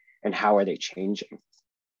constitute and how are they changing?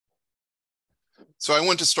 So I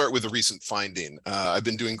want to start with a recent finding. I've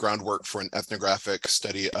been doing groundwork for an ethnographic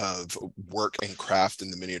study of work and craft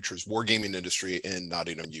in the miniatures wargaming industry in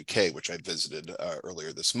Nottingham, UK, which I visited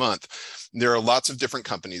earlier this month. There are lots of different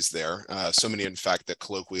companies there, so many, in fact, that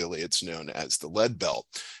colloquially it's known as the Lead Belt.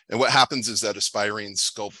 And what happens is that aspiring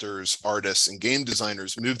sculptors, artists, and game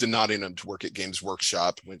designers move to Nottingham to work at Games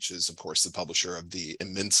Workshop, which is, of course, the publisher of the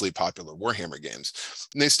immensely popular Warhammer games.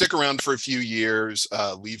 And they stick around for a few years,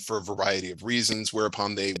 leave for a variety of reasons,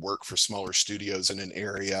 whereupon they work for smaller studios in an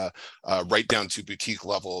area, right down to boutique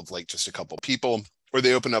level of like just a couple people, or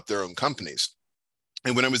they open up their own companies.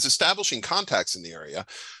 And when I was establishing contacts in the area,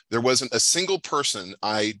 there wasn't a single person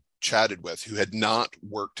I chatted with who had not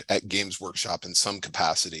worked at Games Workshop in some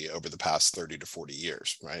capacity over the past 30 to 40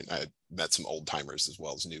 years, right? I met some old timers as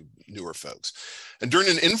well as newer folks. And during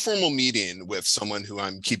an informal meeting with someone who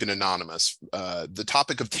I'm keeping anonymous, the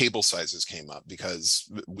topic of table sizes came up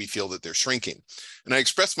because we feel that they're shrinking. And I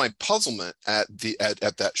expressed my puzzlement at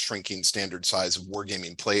that shrinking standard size of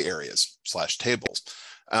wargaming play areas / tables.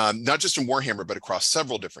 Not just in Warhammer, but across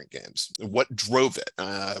several different games. What drove it?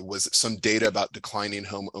 Was it some data about declining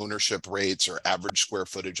home ownership rates or average square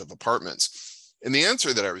footage of apartments? And the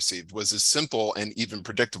answer that I received was as simple and even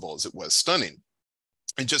predictable as it was stunning.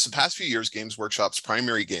 In just the past few years, Games Workshop's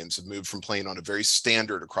primary games have moved from playing on a very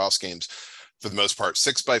standard across games, for the most part,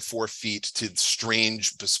 6 by 4 feet, to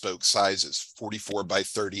strange bespoke sizes, 44 by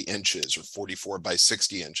 30 inches or 44 by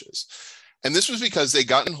 60 inches. And this was because they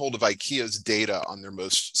gotten hold of IKEA's data on their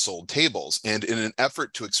most sold tables. And in an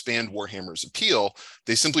effort to expand Warhammer's appeal,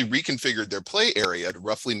 they simply reconfigured their play area to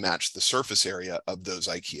roughly match the surface area of those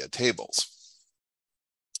IKEA tables.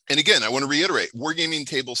 And again, I want to reiterate, wargaming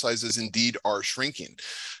table sizes indeed are shrinking.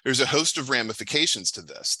 There's a host of ramifications to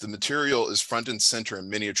this. The material is front and center in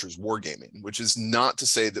miniatures wargaming, which is not to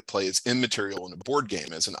say that play is immaterial in a board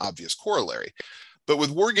game as an obvious corollary. But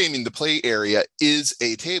with wargaming, the play area is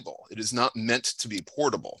a table. It is not meant to be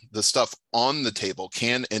portable. The stuff on the table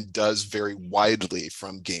can and does vary widely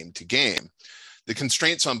from game to game. The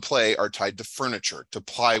constraints on play are tied to furniture, to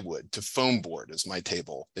plywood, to foam board, as my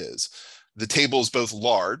table is. The table is both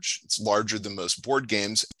large, it's larger than most board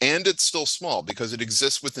games, and it's still small because it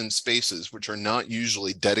exists within spaces which are not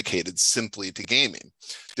usually dedicated simply to gaming.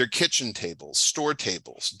 They're kitchen tables, store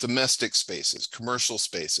tables, domestic spaces, commercial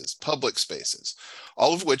spaces, public spaces,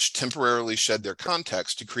 all of which temporarily shed their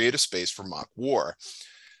context to create a space for mock war.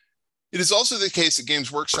 It is also the case that Games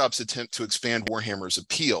Workshop's attempt to expand Warhammer's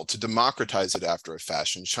appeal, to democratize it after a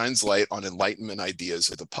fashion, shines light on Enlightenment ideas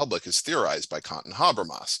of the public as theorized by Kant and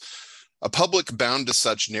Habermas. A public bound to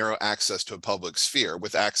such narrow access to a public sphere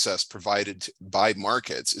with access provided by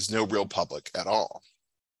markets is no real public at all.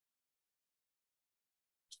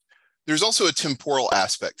 There's also a temporal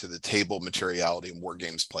aspect to the table materiality in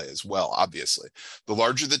wargames play as well, obviously. The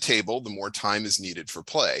larger the table, the more time is needed for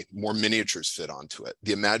play, more miniatures fit onto it.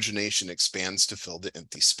 The imagination expands to fill the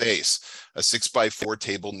empty space. A 6 by 4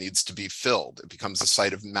 table needs to be filled. It becomes a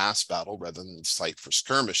site of mass battle rather than a site for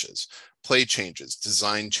skirmishes. Play changes,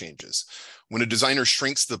 design changes. When a designer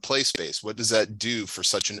shrinks the play space, what does that do for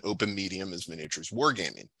such an open medium as miniatures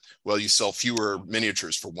wargaming? Well, you sell fewer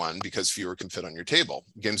miniatures for one because fewer can fit on your table.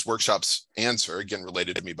 Games Workshop's answer, again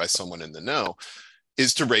related to me by someone in the know,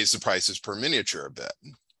 is to raise the prices per miniature a bit.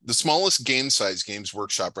 The smallest game size Games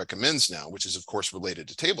Workshop recommends now, which is of course related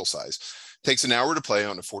to table size, takes an hour to play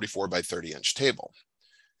on a 44 by 30 inch table.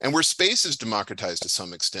 And where space is democratized to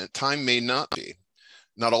some extent, time may not be.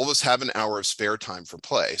 Not all of us have an hour of spare time for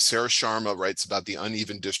play. Sarah Sharma writes about the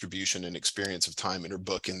uneven distribution and experience of time in her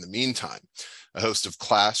book, In the Meantime. A host of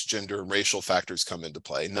class, gender, and racial factors come into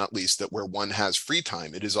play, not least that where one has free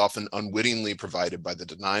time, it is often unwittingly provided by the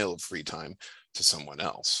denial of free time to someone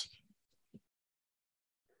else.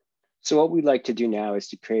 So what we'd like to do now is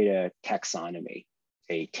to create a taxonomy,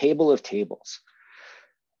 a table of tables.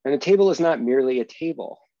 And a table is not merely a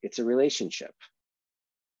table, it's a relationship.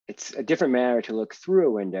 It's a different manner to look through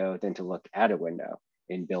a window than to look at a window,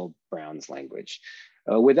 in Bill Brown's language.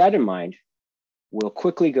 With that in mind, we'll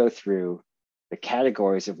quickly go through the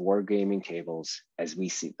categories of wargaming tables as we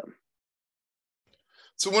see them.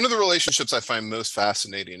 So one of the relationships I find most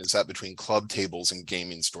fascinating is that between club tables and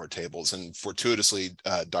gaming store tables. And fortuitously,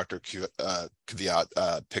 Dr.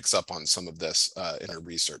 Kviat picks up on some of this in her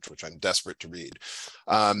research, which I'm desperate to read.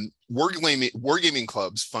 Wargaming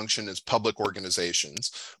clubs function as public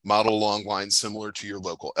organizations, model along lines similar to your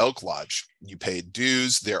local elk lodge. You pay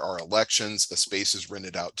dues, there are elections, a space is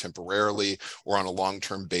rented out temporarily or on a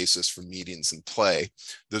long-term basis for meetings and play.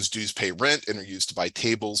 Those dues pay rent and are used to buy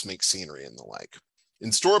tables, make scenery, and the like.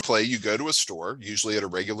 In store play, you go to a store, usually at a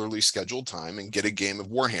regularly scheduled time, and get a game of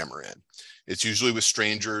Warhammer in. It's usually with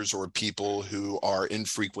strangers or people who are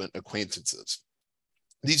infrequent acquaintances.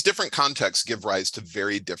 These different contexts give rise to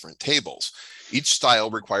very different tables. Each style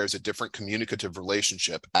requires a different communicative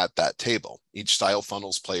relationship at that table. Each style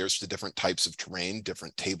funnels players to different types of terrain,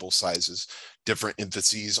 different table sizes, different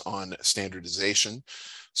emphases on standardization.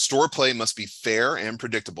 Store play must be fair and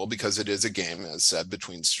predictable because it is a game, as said,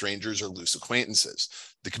 between strangers or loose acquaintances.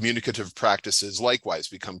 The communicative practices likewise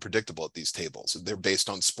become predictable at these tables. They're based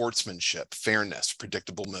on sportsmanship, fairness,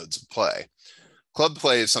 predictable modes of play. Club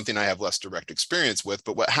play is something I have less direct experience with,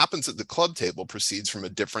 but what happens at the club table proceeds from a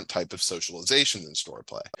different type of socialization than store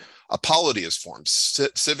play. A polity is formed,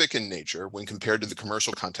 civic in nature when compared to the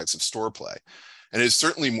commercial context of store play. And it is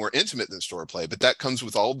certainly more intimate than store play, but that comes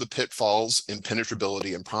with all the pitfalls,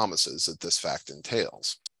 impenetrability, and promises that this fact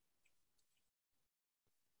entails.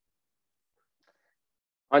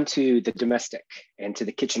 Onto the domestic and to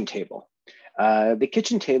the kitchen table. The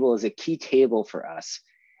kitchen table is a key table for us,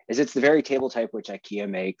 as it's the very table type which IKEA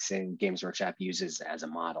makes and Games Workshop uses as a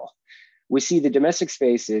model. We see the domestic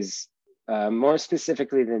spaces more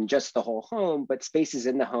specifically than just the whole home, but spaces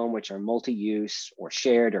in the home which are multi-use or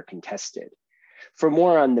shared or contested. For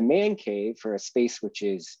more on the man cave, for a space which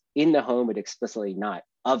is in the home but explicitly not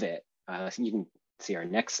of it, you can see our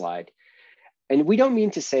next slide. And we don't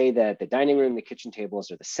mean to say that the dining room and the kitchen tables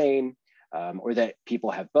are the same, or that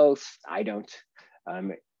people have both. I don't.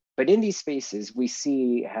 But in these spaces, we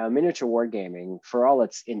see how miniature wargaming, for all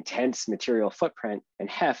its intense material footprint and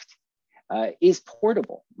heft, is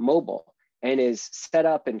portable, mobile, and is set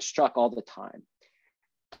up and struck all the time.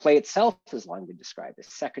 Play itself has long been described as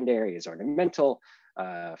secondary, as ornamental,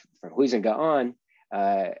 from Huizinga on,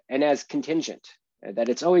 and as contingent, that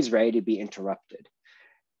it's always ready to be interrupted.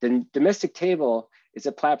 The domestic table is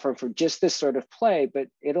a platform for just this sort of play, but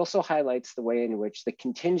it also highlights the way in which the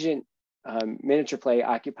contingent miniature play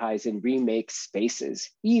occupies and remakes spaces,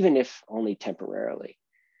 even if only temporarily.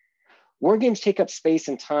 War games take up space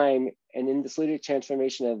and time, and in this ludic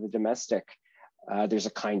transformation of the domestic, there's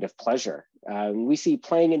a kind of pleasure. We see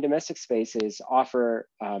playing in domestic spaces offer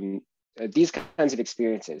these kinds of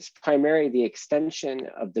experiences, primarily the extension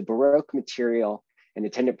of the Baroque material and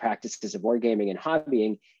attendant practices of wargaming and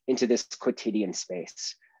hobbying into this quotidian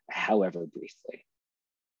space, however briefly.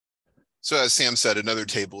 So as Sam said, another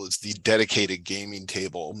table is the dedicated gaming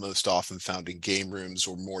table, most often found in game rooms,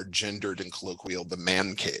 or more gendered and colloquial, the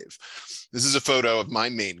man cave. This is a photo of my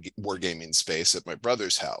main wargaming space at my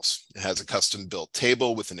brother's house. It has a custom built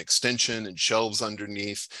table with an extension and shelves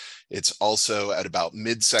underneath. It's also at about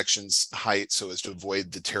midsection height so as to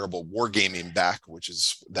avoid the terrible wargaming back, which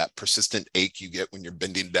is that persistent ache you get when you're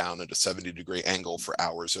bending down at a 70-degree angle for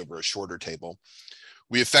hours over a shorter table.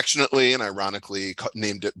 We affectionately and ironically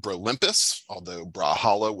named it Brolympus, although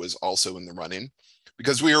Brawlhalla was also in the running,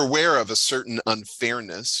 because we are aware of a certain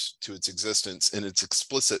unfairness to its existence in its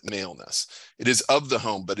explicit maleness. It is of the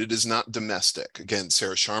home, but it is not domestic. Again,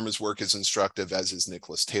 Sarah Sharma's work is instructive, as is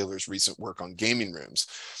Nicholas Taylor's recent work on gaming rooms.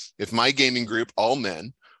 If my gaming group, all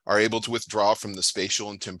men, are able to withdraw from the spatial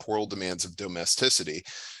and temporal demands of domesticity,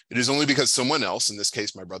 it is only because someone else, in this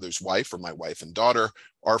case my brother's wife or my wife and daughter,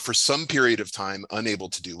 are for some period of time unable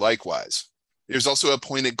to do likewise. There's also a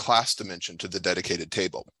pointed class dimension to the dedicated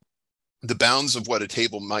table. The bounds of what a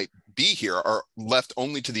table might be here are left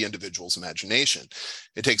only to the individual's imagination.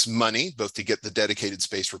 It takes money, both to get the dedicated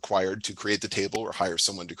space required to create the table or hire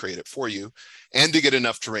someone to create it for you, and to get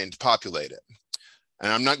enough terrain to populate it.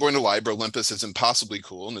 And I'm not going to lie, Brolympus is impossibly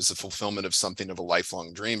cool and is the fulfillment of something of a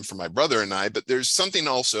lifelong dream for my brother and I, but there's something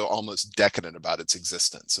also almost decadent about its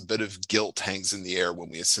existence. A bit of guilt hangs in the air when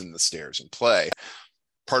we ascend the stairs and play.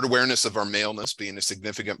 Part awareness of our maleness being a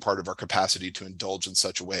significant part of our capacity to indulge in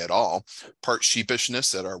such a way at all, part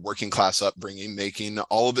sheepishness at our working class upbringing, making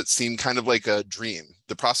all of it seem kind of like a dream.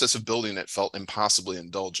 The process of building it felt impossibly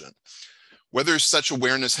indulgent. Whether such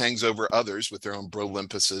awareness hangs over others with their own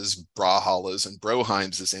Brolympuses, Brawlhallas, and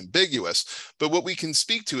Broheims is ambiguous, but what we can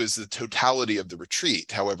speak to is the totality of the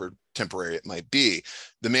retreat, however temporary it might be.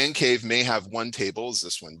 The man cave may have one table, as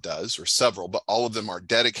this one does, or several, but all of them are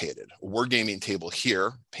dedicated. A wargaming table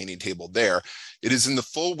here, painting table there. It is in the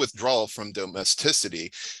full withdrawal from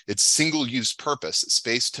domesticity, its single-use purpose,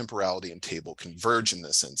 space, temporality, and table converge in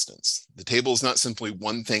this instance. The table is not simply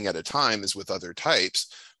one thing at a time as with other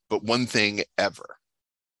types, but one thing ever.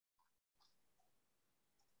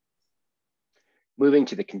 Moving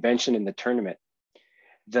to the convention and the tournament.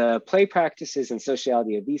 The play practices and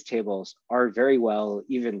sociality of these tables are very well,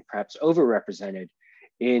 even perhaps overrepresented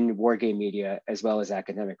in wargame media, as well as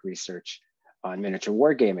academic research on miniature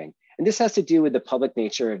wargaming. And this has to do with the public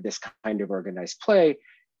nature of this kind of organized play,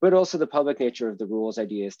 but also the public nature of the rules,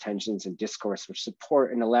 ideas, tensions, and discourse which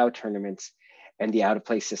support and allow tournaments and the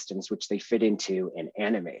out-of-play systems which they fit into and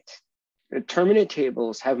animate. The tournament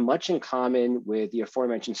tables have much in common with the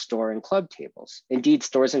aforementioned store and club tables. Indeed,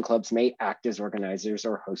 stores and clubs may act as organizers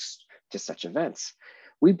or hosts to such events.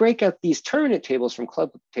 We break out these tournament tables from club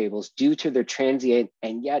tables due to their transient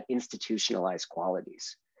and yet institutionalized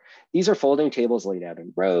qualities. These are folding tables laid out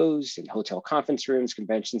in rows in hotel conference rooms,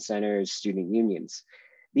 convention centers, student unions.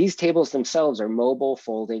 These tables themselves are mobile,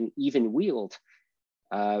 folding, even wheeled,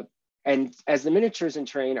 And as the miniatures and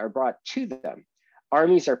terrain are brought to them,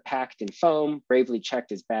 armies are packed in foam, bravely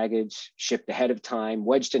checked as baggage, shipped ahead of time,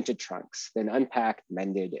 wedged into trunks, then unpacked,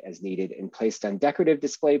 mended as needed, and placed on decorative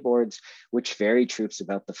display boards, which ferry troops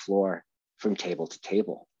about the floor from table to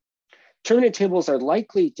table. Tournament tables are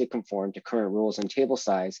likely to conform to current rules on table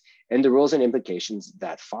size and the rules and implications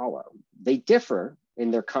that follow. They differ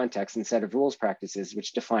in their context and set of rules practices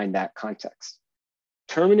which define that context.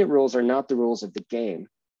 Tournament rules are not the rules of the game,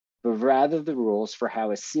 but rather the rules for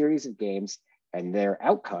how a series of games and their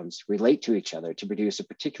outcomes relate to each other to produce a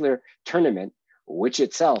particular tournament, which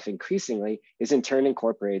itself increasingly is in turn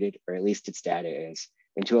incorporated, or at least its data is,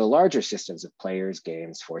 into a larger systems of players,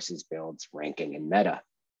 games, forces, builds, ranking, and meta.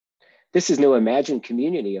 This is no imagined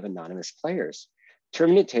community of anonymous players.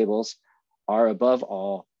 Tournament tables are above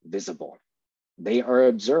all visible. They are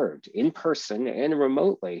observed in person and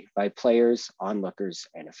remotely by players, onlookers,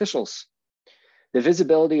 and officials. The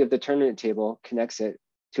visibility of the tournament table connects it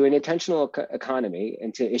to an intentional economy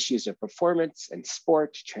and to issues of performance and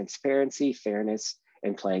sport, transparency, fairness,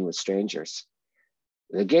 and playing with strangers.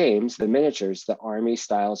 The games, the miniatures, the army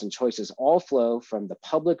styles, and choices all flow from the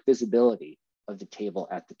public visibility of the table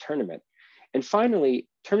at the tournament. And finally,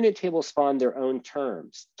 tournament tables spawn their own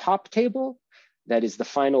terms. Top table, that is the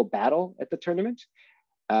final battle at the tournament,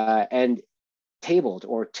 and tabled,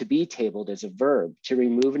 or to be tabled, as a verb, to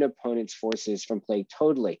remove an opponent's forces from play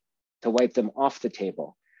totally, to wipe them off the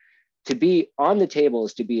table. To be on the table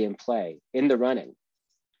is to be in play, in the running,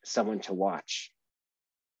 someone to watch.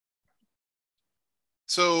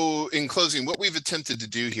 So in closing, what we've attempted to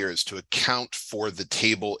do here is to account for the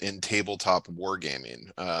table in tabletop wargaming,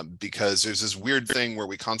 because there's this weird thing where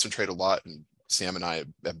we concentrate a lot, and Sam and I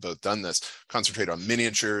have both done this, concentrate on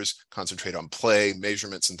miniatures, concentrate on play,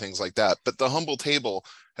 measurements, and things like that. But the humble table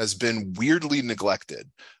has been weirdly neglected,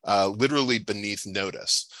 literally beneath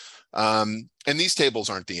notice. And these tables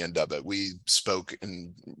aren't the end of it. We spoke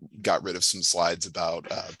and got rid of some slides about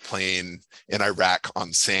playing in Iraq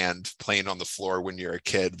on sand, playing on the floor when you're a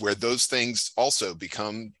kid, where those things also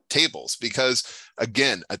become tables. Because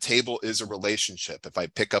again, a table is a relationship. If I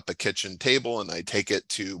pick up a kitchen table and I take it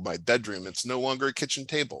to my bedroom, it's no longer a kitchen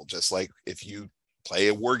table. Just like if you play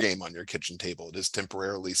a war game on your kitchen table, it is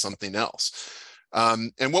temporarily something else.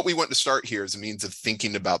 And what we want to start here is a means of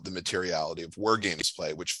thinking about the materiality of war games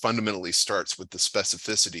play, which fundamentally starts with the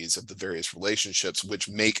specificities of the various relationships which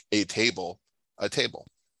make a table a table.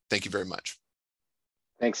 Thank you very much.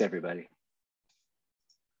 Thanks, everybody.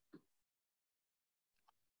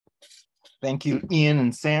 Thank you, Ian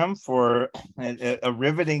and Sam, for a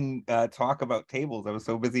riveting talk about tables. I was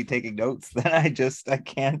so busy taking notes that I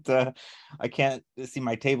can't see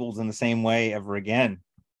my tables in the same way ever again.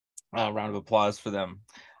 Round of applause for them.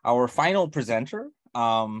 Our final presenter,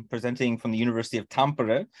 presenting from the University of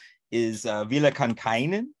Tampere, is Ville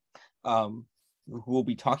Kankainen, who will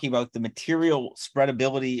be talking about the material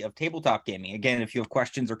spreadability of tabletop gaming. Again, if you have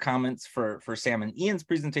questions or comments for Sam and Ian's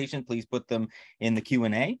presentation, please put them in the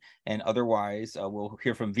Q&A. And otherwise, we'll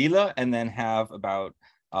hear from Ville and then have about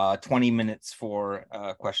 20 minutes for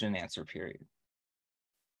a question and answer period.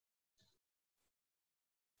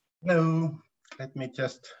 Hello, let me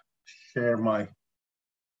just share my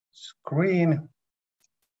screen.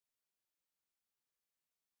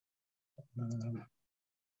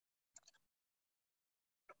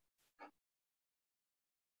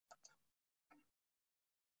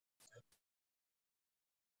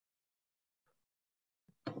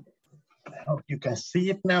 I hope you can see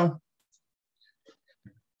it now.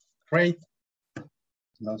 Great.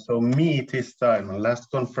 No, so me this time. Last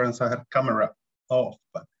conference I had camera off.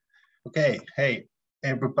 But okay, hey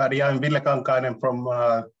everybody, I'm Ville Kankainen from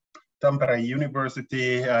Tampere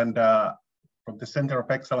University and from the Center of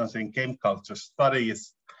Excellence in Game Culture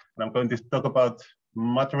Studies. And I'm going to talk about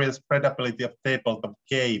material spreadability of tabletop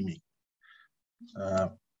gaming.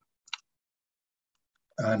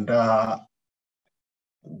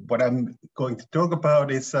 What I'm going to talk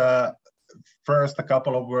about is first a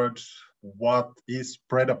couple of words, what is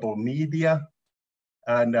spreadable media,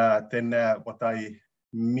 and then what I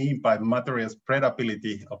mean by material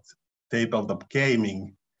spreadability of tabletop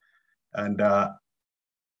gaming, and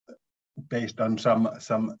based on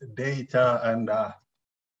some data and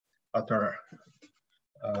other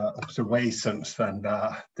observations, and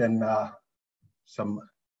then some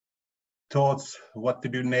thoughts what to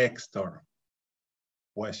do next or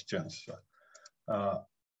questions.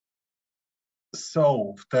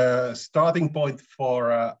 So the starting point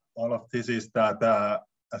for all of this is that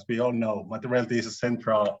as we all know, materiality is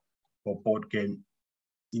central for board game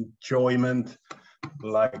enjoyment.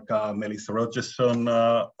 Like Melissa Rogerson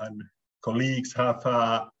and colleagues have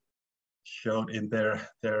showed in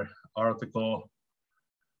their article.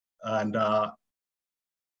 And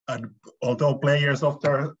although players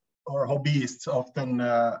often or hobbyists often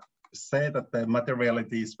say that the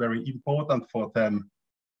materiality is very important for them,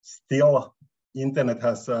 still internet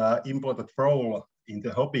has an important role in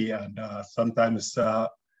the hobby, and sometimes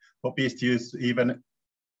hobbyists use even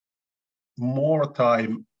more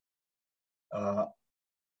time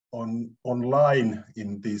online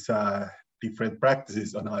in these different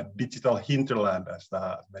practices on a digital hinterland, as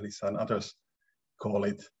Melissa and others call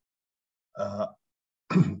it,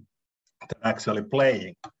 than actually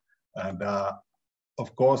playing. And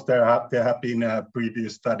of course, there have been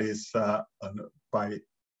previous studies by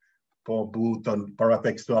Paul Booth on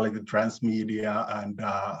paratextuality, transmedia, and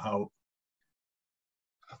how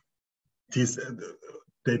this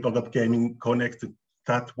tabletop gaming connects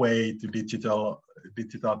that way to digital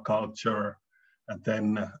culture. And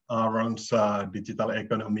then Aaron's digital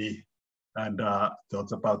economy, and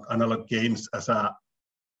thoughts about analog games as a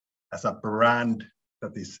brand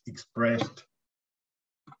that is expressed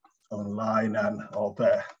online, and all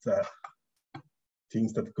the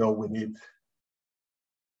things that go with it.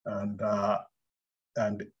 And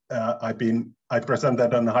I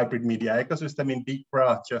presented on the hybrid media ecosystem in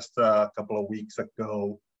DICRA just a couple of weeks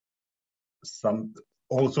ago.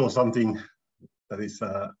 Also something that is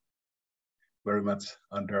very much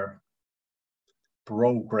under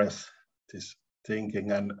progress, this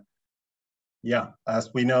thinking. And yeah,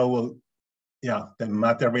 as we know, yeah, the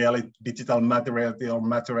materiality, digital materiality or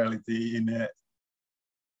materiality in an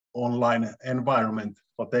online environment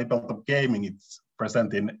for tabletop gaming, it's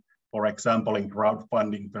present in, for example, in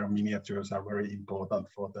crowdfunding, where miniatures are very important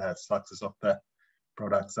for the success of the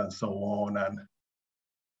products and so on.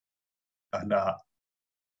 And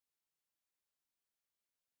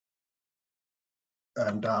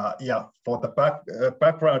yeah, for the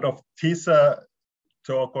background of this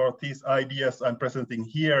talk or these ideas I'm presenting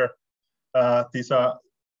here, this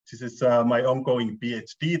is my ongoing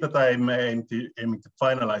PhD that I'm aiming to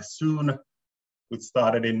finalize soon, which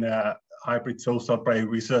started in hybrid social play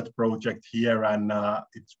research project here, and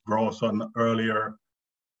it draws on earlier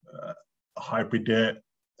hybrid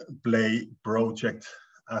play project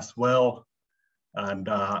as well. And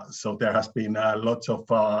so there has been lots of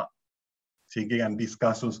thinking and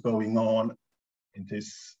discussions going on in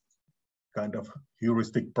this kind of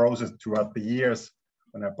heuristic process throughout the years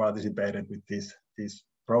when I participated with these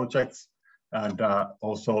projects, and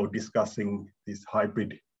also discussing this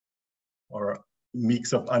hybrid or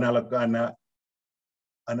mix of analog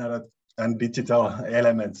and digital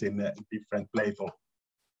elements in different playful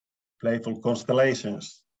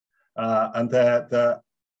constellations. And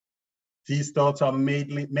these thoughts are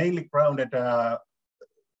mainly grounded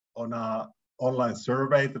on an online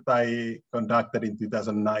survey that I conducted in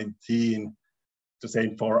 2019, the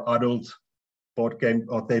same for adult board game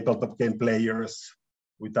or tabletop game players,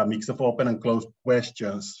 with a mix of open and closed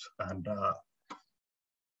questions. And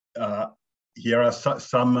here are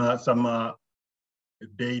some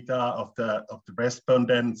data of the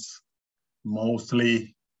respondents,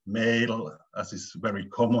 mostly male, as is very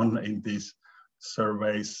common in these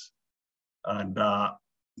surveys, and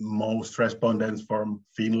most respondents from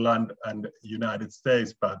Finland and United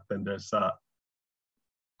States, but then there's a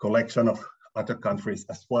collection of other countries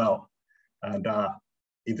as well. And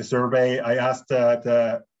in the survey, I asked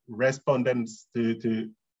the respondents to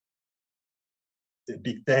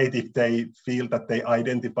dictate if they feel that they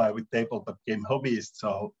identify with tabletop game hobbyists.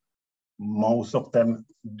 So most of them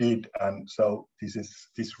did, and so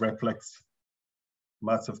this reflects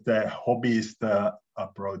much of the hobbyist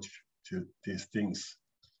approach to these things.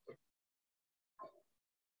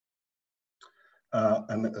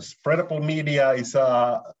 And spreadable media is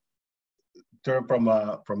a term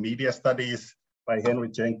from media studies by Henry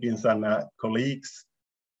Jenkins and colleagues,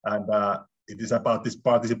 and it is about this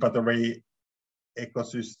participatory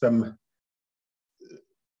ecosystem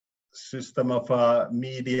of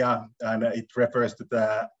media, and it refers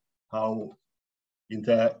to how in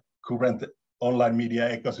the current online media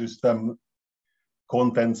ecosystem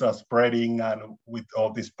contents are spreading, and with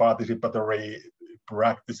all these participatory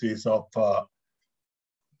practices of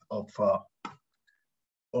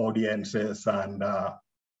audiences, and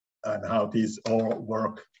how these all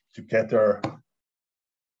work together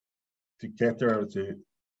to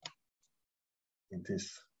in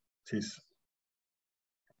this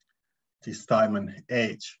time and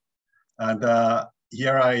age. And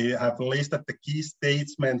here I have listed the key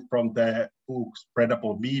statements from the book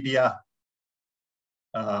Spreadable Media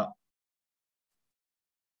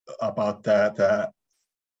about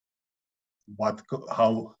what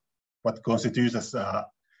constitutes as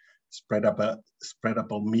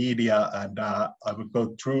spreadable media, and I will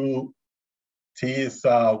go through these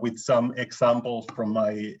with some examples from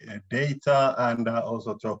my data, and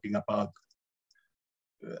also talking about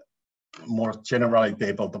more generally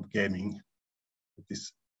tabletop gaming at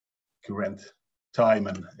this current time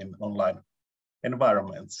and in online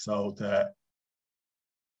environments. So the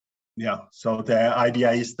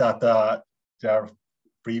idea is that there are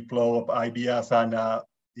free flow of ideas and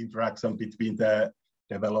interaction between the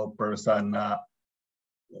developers and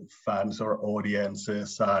fans or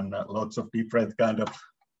audiences, and lots of different kind of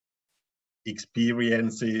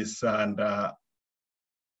experiences and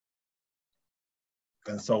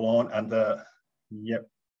so on. And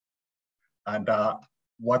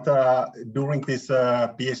what during this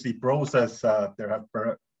PhD process, there have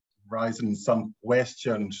arisen some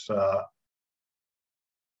questions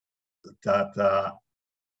that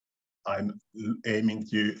I'm aiming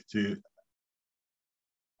to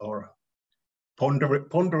or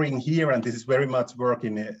pondering here, and this is very much work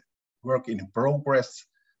in progress.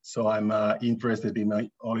 So I'm interested in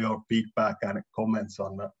all your feedback and comments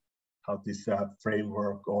on how this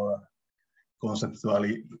framework or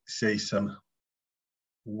conceptualization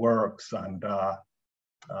works. And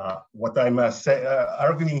what I'm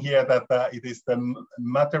arguing here, that it is the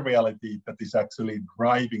materiality that is actually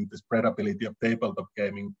driving the spreadability of tabletop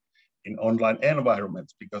gaming in online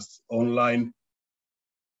environments, because online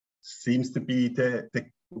seems to be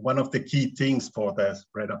one of the key things for the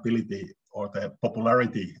spreadability or the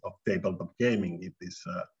popularity of tabletop gaming at this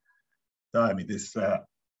time. It is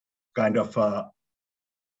kind of,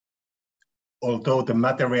 although the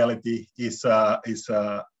materiality is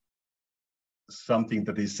something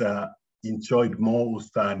that is enjoyed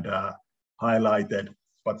most and highlighted,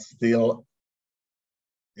 but still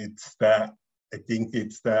it's I think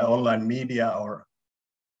it's the online media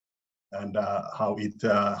and how it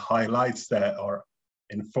highlights or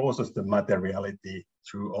enforces the materiality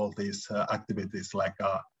through all these activities. Like,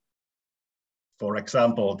 for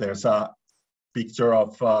example, there's a picture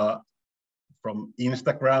of from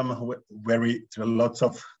Instagram, lots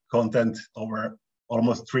of content, over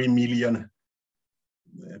almost 3 million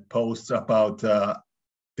posts about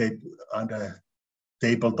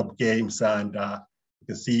tabletop games, and you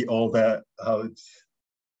can see all how it's,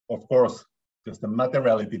 of course, just the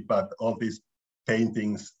materiality, but all these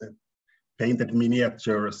paintings, painted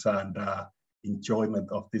miniatures, and enjoyment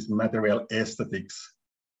of this material aesthetics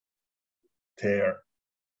there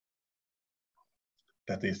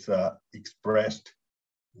that is expressed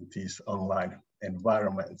in these online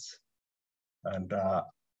environments. And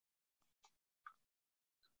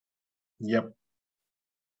yep,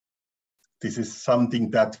 this is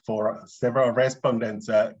something that for several respondents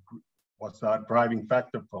was a driving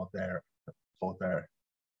factor for their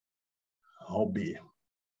hobby.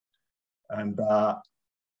 And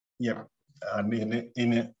yeah, and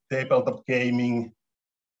in tabletop gaming,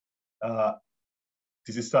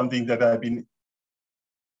 this is something that I've been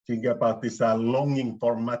thinking about, this longing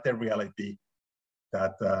for materiality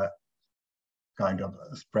that kind of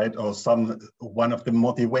spread, or one of the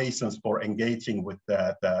motivations for engaging with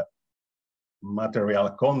the material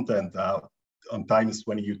content on times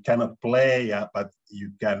when you cannot play, but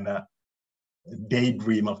you can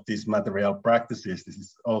daydream of these material practices. This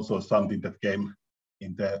is also something that came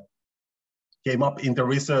up in the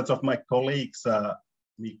research of my colleagues,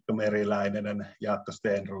 Mikko Meriläinen and Jaakko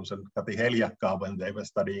Stenroos and Kati Heljakka, when they were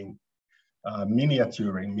studying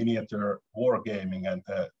miniature wargaming and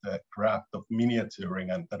the craft of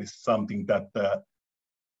miniaturing. And that is something that the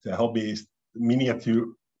hobbyist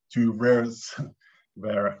miniaturers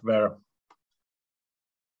were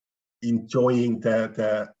enjoying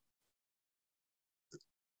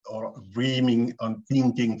or dreaming on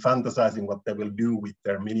thinking, fantasizing what they will do with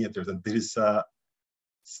their miniatures. And this is a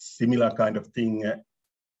similar kind of thing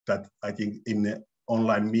that I think in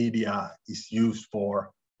online media is used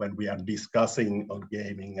for when we are discussing on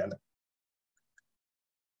gaming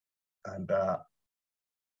and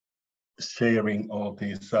sharing all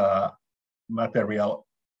these material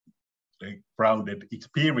grounded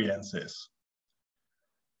experiences.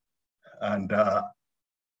 And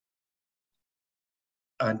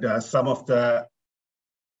some of the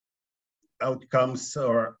outcomes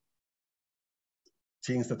or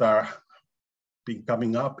things that are been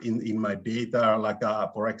coming up in my data are like,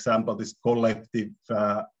 for example, this collective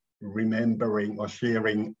remembering or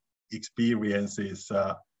sharing experiences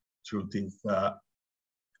through these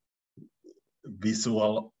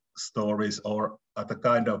visual stories or other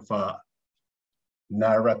kind of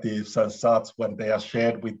narratives and such, when they are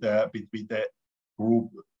shared with the group,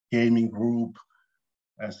 gaming group,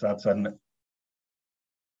 and such. And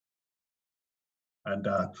and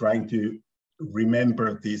trying to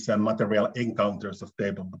remember these material encounters of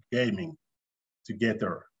tabletop gaming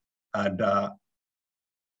together. And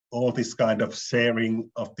all this kind of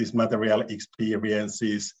sharing of these material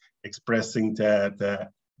experiences, expressing the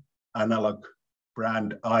analog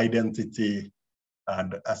brand identity,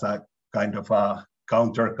 and as a kind of a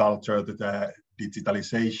counterculture to the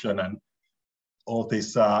digitalization and all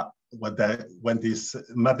this, when this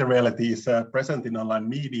materiality is present in online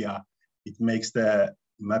media, it makes the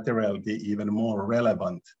materiality even more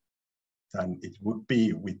relevant than it would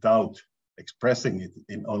be without expressing it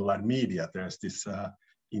in online media. There's this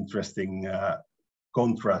interesting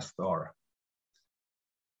contrast or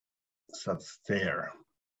such there.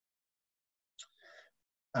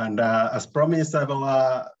 And as promised, I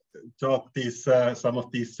will talk these, some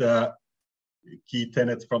of these key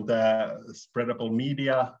tenets from the Spreadable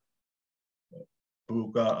Media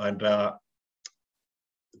book, and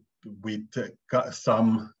with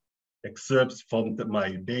some excerpts from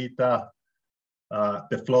my data,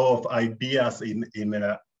 the flow of ideas in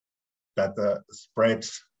that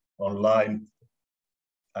spreads online,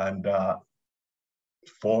 and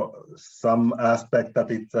for some aspect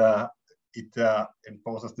that it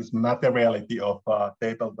enforces this materiality of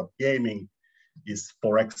tabletop gaming is,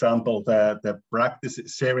 for example, the practice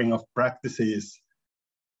sharing of practices,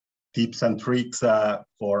 tips and tricks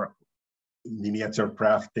for miniature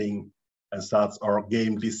crafting and such, or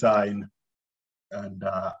game design, and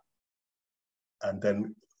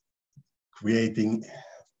then creating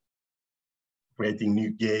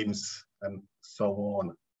new games and so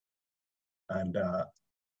on. And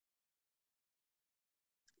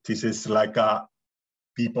this is like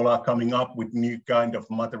people are coming up with new kind of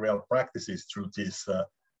material practices through this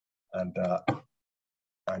and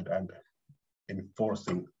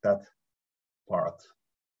enforcing that part.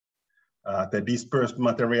 The dispersed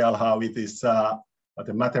material, how it is, the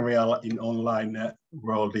material in online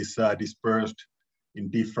world is dispersed in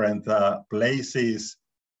different places.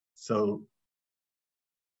 So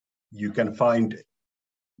you can find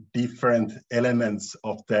different elements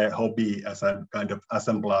of the hobby as a kind of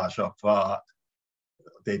assemblage of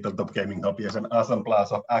tabletop gaming hobby, as an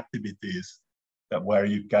assemblage of activities that where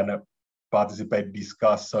you can participate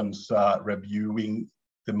discussions, reviewing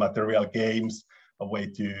the material games, a way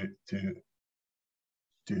to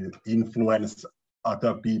influence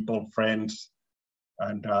other people, friends,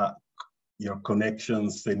 and your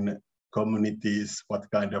connections in communities, what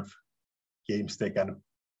kind of games they can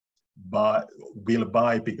will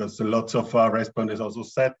buy, because lots of respondents also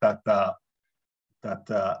said that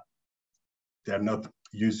they're not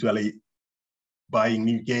usually buying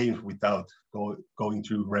new games without going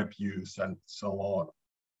through reviews and so on.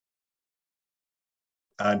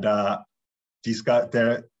 And this got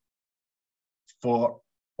there for,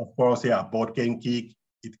 of course, yeah, Board Game Geek.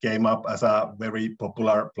 It came up as a very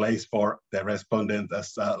popular place for the respondents,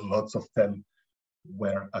 as lots of them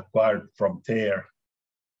were acquired from there.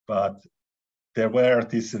 But there were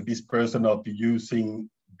this person of using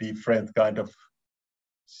different kind of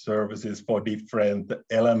services for different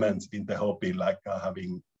elements in the hobby, like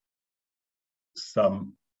having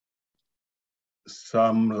some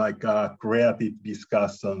like creative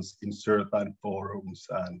discussions in certain forums,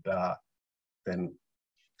 and then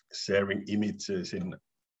sharing images in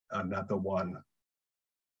another one,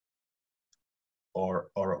 or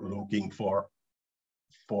looking for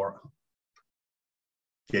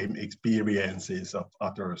game experiences of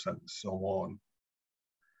others and so on.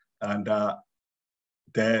 And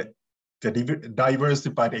the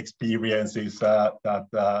diversified experiences that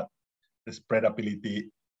the Spreadability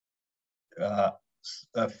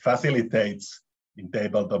facilitates in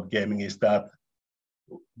tabletop gaming is that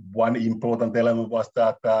one important element was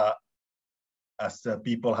that as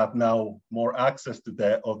people have now more access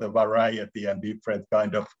to all the variety and different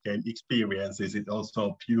kind of game experiences, it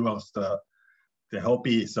also fuels the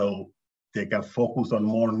hobby, so they can focus on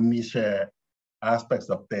more niche aspects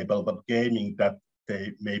of tabletop gaming that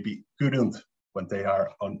they maybe couldn't when they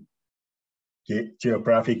are on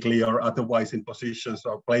geographically or otherwise in positions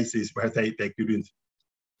or places where they couldn't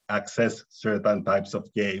access certain types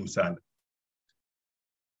of games and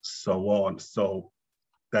so on. So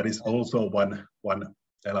that is also one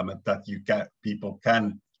element that people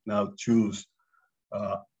can now choose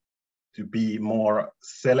to be more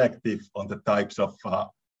selective on the types of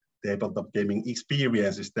tabletop gaming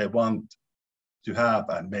experiences they want to have,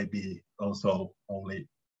 and maybe also only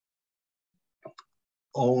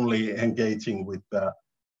engaging with that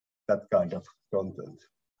kind of content.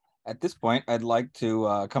 At this point, I'd like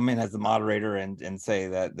to come in as the moderator and say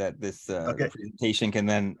that this presentation can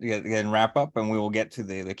then wrap up, and we will get to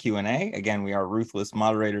the Q&A. Again, we are ruthless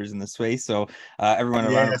moderators in the space, so everyone,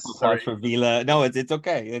 a round of applause for Ville. No, it's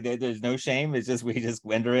okay. There's no shame. It's just we just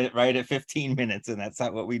enter it right at 15 minutes, and that's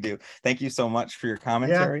not what we do. Thank you so much for your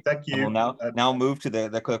commentary. Yeah, thank you. And we'll now move to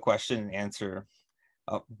the question and answer.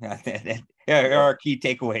 Oh, yeah, our key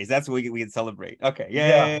takeaways. That's what we can celebrate. Okay,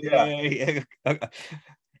 yeah.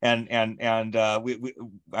 And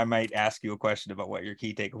I might ask you a question about what your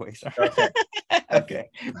key takeaways are. Okay. Okay.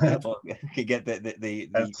 Well, get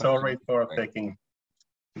the sorry for taking.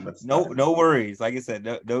 No worries. Like I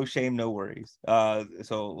said, no shame, no worries.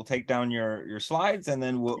 So we'll take down your slides, and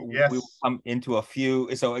then we'll come into a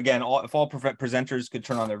few. So again, if all presenters could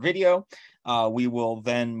turn on their video, we will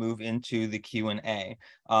then move into the Q&A.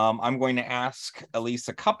 I'm going to ask at least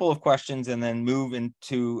a couple of questions and then move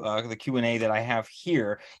into the Q&A that I have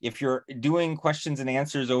here. If you're doing questions and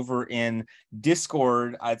answers over in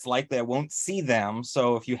Discord, it's likely I won't see them.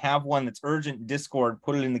 So if you have one that's urgent in Discord,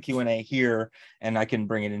 put it in the Q&A here, and I can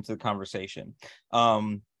bring it into the conversation.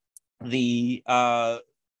 One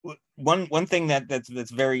thing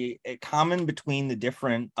that's very common between the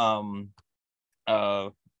different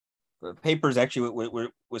papers actually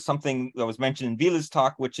was something that was mentioned in Ville's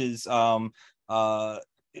talk, which is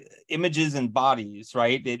images and bodies,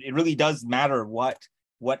 right? It really does matter what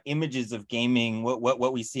images of gaming,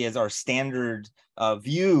 what we see as our standard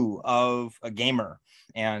view of a gamer,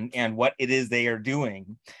 and what it is they are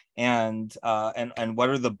doing, and what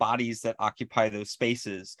are the bodies that occupy those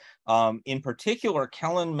spaces. In particular,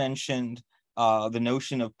 Kellynn mentioned the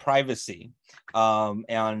notion of privacy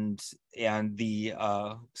and the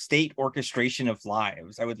state orchestration of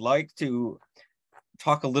lives. I would like to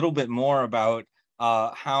talk a little bit more about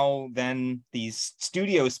how then these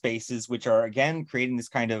studio spaces, which are again creating this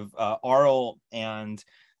kind of aural and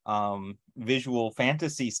visual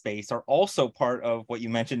fantasy space, are also part of what you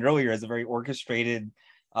mentioned earlier as a very orchestrated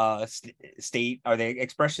state. Are they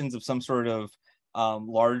expressions of some sort of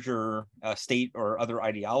larger state or other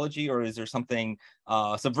ideology, or is there something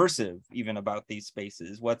subversive even about these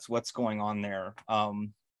spaces? What's going on there?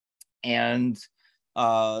 And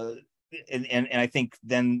I think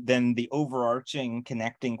then the overarching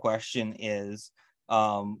connecting question is,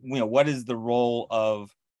 what is the role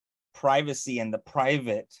of privacy and the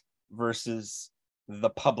private versus the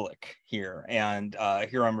public here? And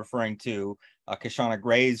here I'm referring to Kishana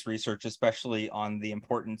Gray's research, especially on the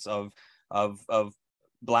importance of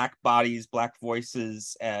Black bodies, Black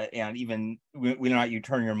voices, and even whether or not you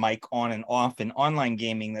turn your mic on and off in online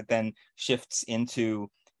gaming, that then shifts into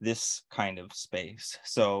this kind of space.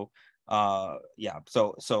 So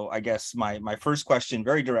so I guess my first question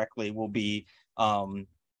very directly will be,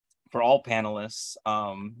 for all panelists,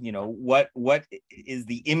 what is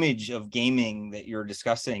the image of gaming that you're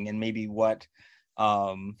discussing, and maybe what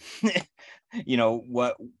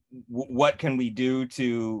what can we do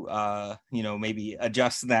to maybe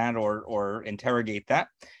adjust that or interrogate that?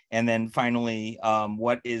 And then finally,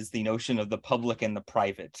 what is the notion of the public and the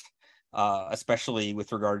private, especially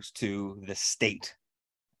with regards to the state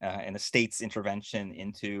and the state's intervention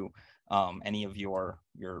into any of your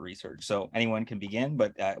research? So anyone can begin,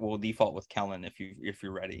 but we'll default with Kellynn if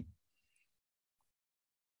you're ready.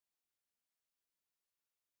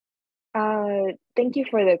 Thank you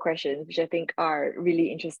for the questions, which I think are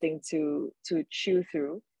really interesting to chew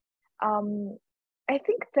through. I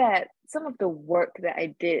think that some of the work that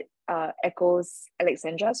I did echoes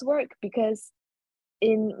Alexandra's work, because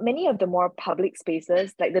in many of the more public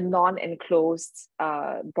spaces, like the non-enclosed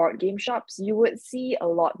board game shops, you would see a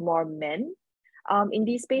lot more men. In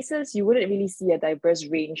these spaces, you wouldn't really see a diverse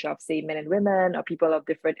range of, say, men and women, or people of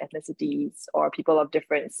different ethnicities, or people of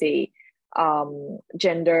different, say,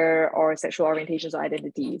 gender or sexual orientations or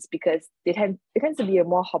identities, because it tends to be a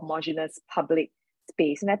more homogeneous public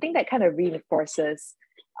space. And I think that kind of reinforces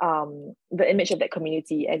the image of that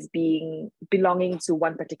community as belonging to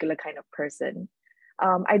one particular kind of person.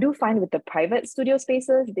 I do find with the private studio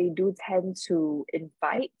spaces, they do tend to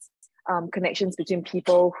invite connections between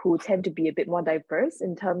people who tend to be a bit more diverse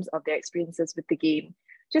in terms of their experiences with the game,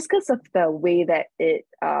 just because of the way that it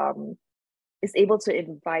is able to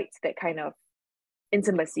invite that kind of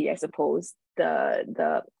intimacy, I suppose.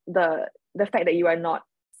 The fact that you are not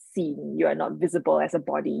seen, you are not visible as a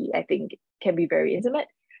body, I think can be very intimate.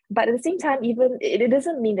 But at the same time, even it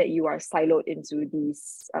doesn't mean that you are siloed into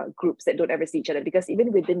these groups that don't ever see each other, because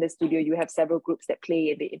even within the studio, you have several groups that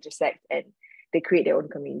play and they intersect and they create their own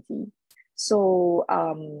community. So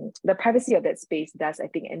the privacy of that space does, I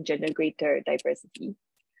think, engender greater diversity.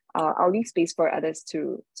 I'll leave space for others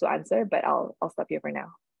to answer, but I'll stop here for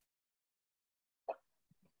now.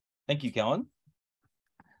 Thank you, Kellynn.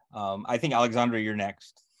 I think Alexandra, you're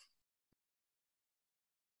next.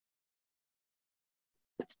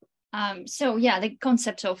 So yeah, the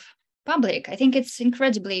concept of public, I think it's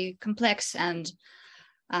incredibly complex, and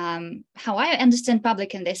how I understand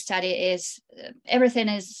public in this study is everything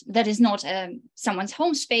that is not someone's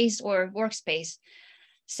home space or workspace.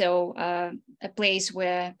 So a place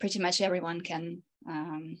where pretty much everyone can,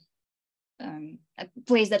 a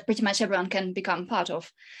place that pretty much everyone can become part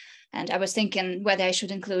of. And I was thinking whether I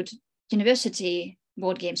should include university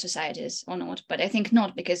board game societies or not, but I think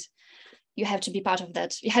not, because you have to be part of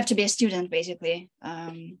that. You have to be a student, basically,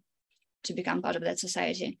 to become part of that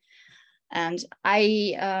society. And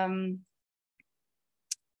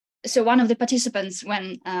so one of the participants,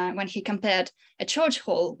 when he compared a church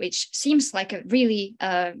hall, which seems like a really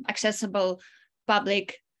accessible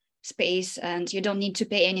public space, and you don't need to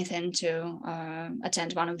pay anything to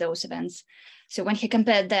attend one of those events. So when he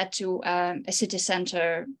compared that to a city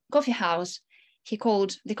center coffee house, he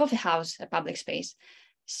called the coffee house a public space.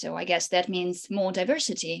 So I guess that means more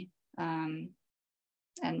diversity, and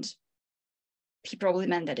he probably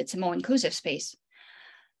meant that it's a more inclusive space.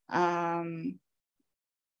 And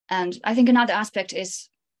I think another aspect is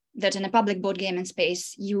that in a public board gaming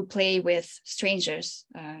space, you play with strangers.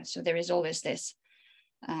 So there is always this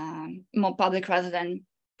more public rather than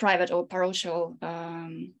private or parochial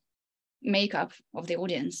makeup of the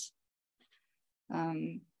audience.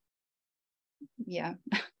 Yeah,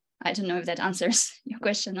 I don't know if that answers your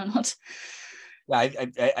question or not. Yeah,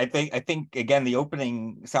 I think again, the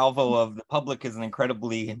opening salvo of the public is an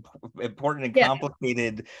incredibly important and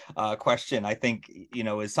complicated question. I think, you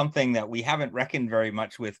know, is something that we haven't reckoned very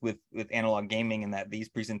much with analog gaming, and that these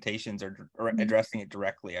presentations are addressing it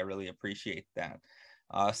directly. I really appreciate that.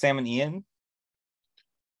 Sam and Ian.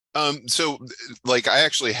 So like I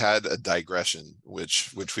actually had a digression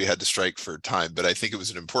which we had to strike for time, but I think it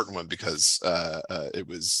was an important one because it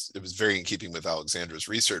was very in keeping with Alexandra's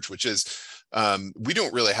research, which is we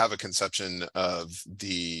don't really have a conception of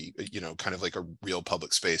the, you know, kind of like a real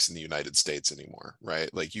public space in the United States anymore,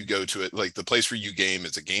 right? Like you go to it, like the place where you game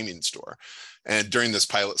is a gaming store. And during this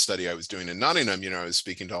pilot study I was doing in Nottingham, you know, I was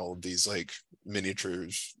speaking to all of these like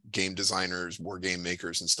miniatures, game designers, war game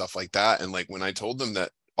makers and stuff like that. And like when I told them that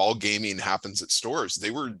all gaming happens at stores, they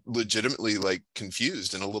were legitimately like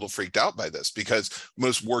confused and a little freaked out by this, because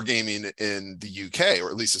most wargaming in the UK, or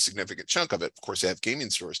at least a significant chunk of it, of course they have gaming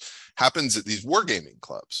stores, happens at these wargaming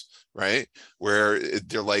clubs, right? Where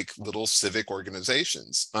they're like little civic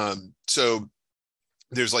organizations. So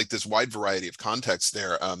there's like this wide variety of contexts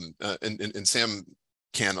there. And Sam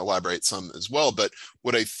can elaborate some as well, but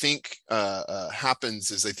what I think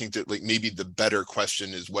happens is I think that like maybe the better question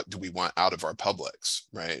is, what do we want out of our publics,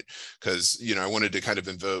 right? Because, you know, I wanted to kind of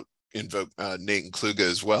invoke Nate and Kluge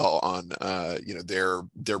as well on you know,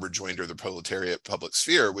 their rejoinder, the proletariat public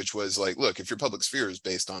sphere, which was like, look, if your public sphere is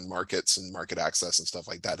based on markets and market access and stuff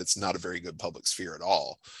like that, it's not a very good public sphere at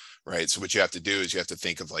all, right? So what you have to do is you have to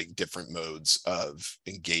think of like different modes of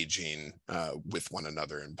engaging with one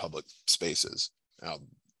another in public spaces. I'll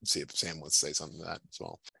see if Sam wants to say something to that as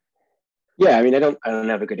well. Yeah, I mean, I don't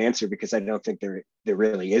have a good answer, because I don't think there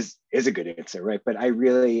really is a good answer, right? But I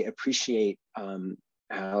really appreciate how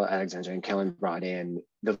Alexandra and Kellynn brought in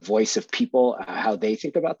the voice of people, how they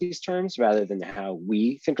think about these terms rather than how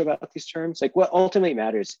we think about these terms. Like what ultimately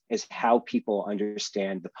matters is how people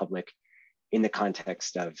understand the public in the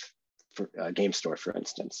context of a game store, for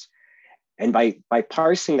instance. And by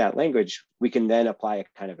parsing that language, we can then apply a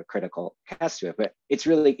kind of a critical cast to it. But it's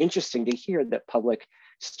really interesting to hear that public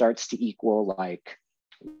starts to equal like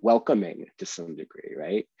welcoming to some degree,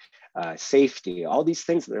 right? Safety, all these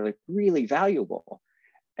things that are like really valuable.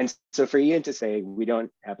 And so for Ian to say we don't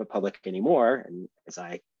have a public anymore, and as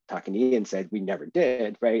I talking to Ian said, we never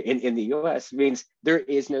did, right? In the US means there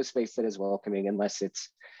is no space that is welcoming unless it's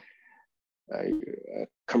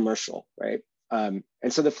commercial, right? And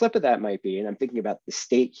so the flip of that might be, and I'm thinking about the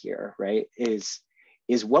state here, right, is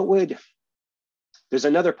what would, there's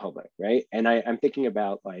another public, right? And I'm thinking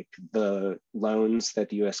about like the loans that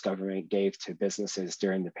the US government gave to businesses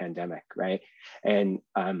during the pandemic, right? And,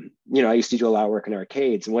 you know, I used to do a lot of work in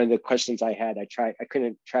arcades. And one of the questions I had, I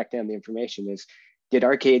couldn't track down the information, is did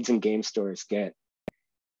arcades and game stores get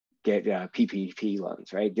PPP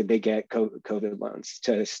loans, right? Did they get COVID loans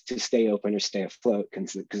to stay open or stay afloat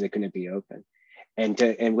because they couldn't be open?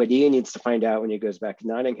 And what Ian needs to find out when he goes back to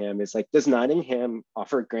Nottingham is like, does Nottingham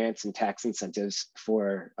offer grants and tax incentives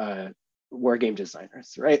for war game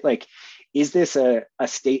designers, right? Like, is this a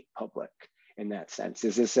state public? in that sense?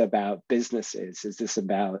 Is this about businesses? Is this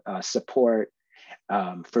about support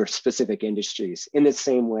for specific industries in the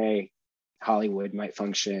same way Hollywood might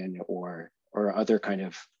function, or other kind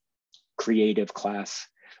of creative class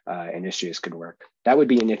industries could work? That would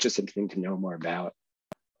be an interesting thing to know more about.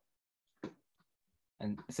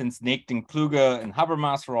 And since Nick and Kluge and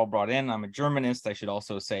Habermas were all brought in, I'm a Germanist. I should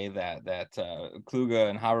also say that Kluge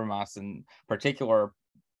and Habermas in particular are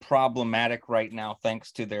problematic right now,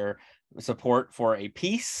 thanks to their support for a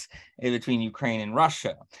peace between Ukraine and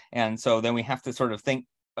Russia. And so then we have to sort of think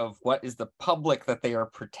of what is the public that they are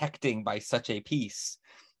protecting by such a peace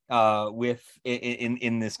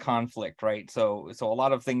in this conflict, right? So a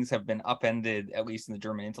lot of things have been upended, at least in the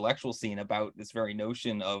German intellectual scene, about this very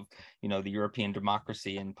notion of, you know, the European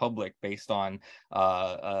democracy in public based on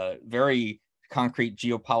very concrete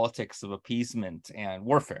geopolitics of appeasement and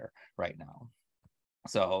warfare right now.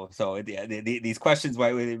 So these questions,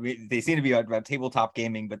 they seem to be about tabletop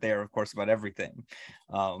gaming, but they are of course about everything.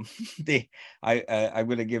 I'm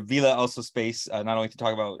going to give Ville also space, not only to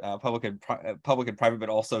talk about public and private, but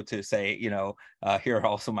also to say, you know, here are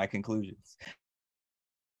also my conclusions.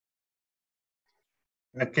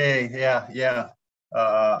 Okay, yeah.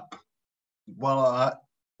 Well,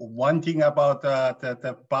 one thing about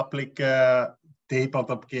the public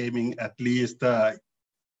tabletop gaming, at least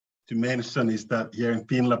to mention, is that here in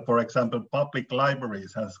Finland, for example, public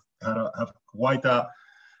libraries have quite a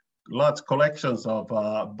large collections of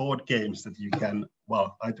board games that you can,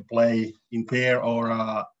 well, either play in pair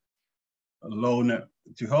or loan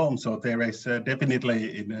to home. So there is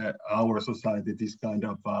definitely in our society this kind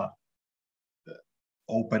of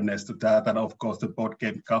openness to that, and of course the board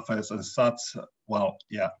game cafes and such. Well,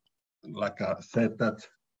 yeah, like I said, that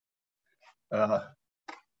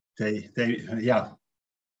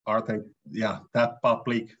that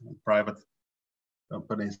public private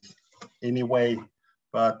companies anyway,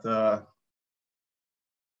 but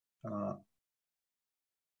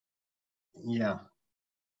yeah,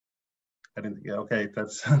 I didn't. Okay,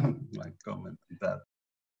 that's my comment on that.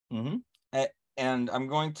 Mm-hmm. And I'm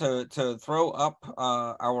going to throw up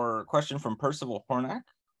our question from Percival Hornack,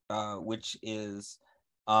 which is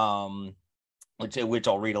which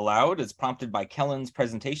I'll read aloud. It's prompted by Kellynn's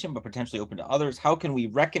presentation, but potentially open to others. How can we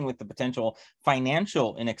reckon with the potential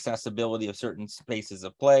financial inaccessibility of certain spaces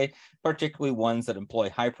of play, particularly ones that employ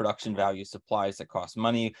high production value supplies that cost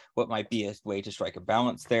money? What might be a way to strike a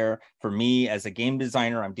balance there? For me, as a game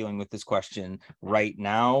designer, I'm dealing with this question right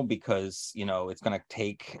now because, you know, it's going to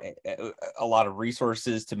take a lot of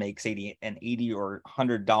resources to make, say, an $80 or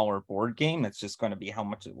 $100 board game. That's just going to be how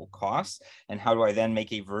much it will cost. And how do I then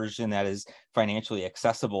make a version that is financially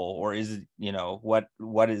accessible, or is it, you know,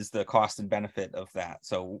 what is the cost and benefit of that?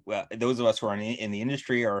 So those of us who are in the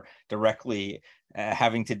industry are directly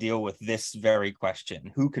having to deal with this very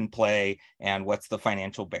question: who can play, and what's the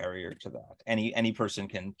financial barrier to that? Any person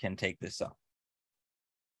can take this up.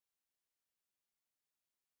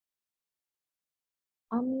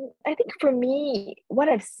 I think for me, what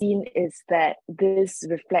I've seen is that this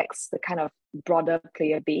reflects the kind of broader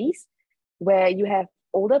player base, where you have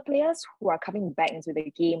older players who are coming back into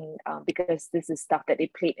the game because this is stuff that they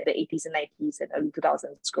played in the 80s and 90s and early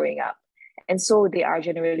 2000s growing up. And so they are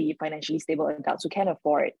generally financially stable adults who can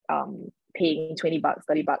afford paying $20,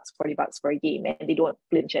 $30, $40 for a game, and they don't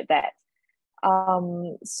flinch at that.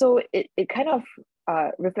 So it kind of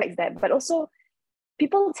reflects that. But also,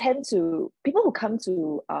 people who come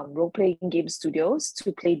to role-playing game studios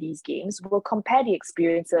to play these games will compare the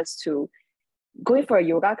experiences to going for a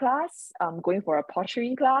yoga class, going for a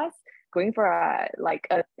pottery class, going for a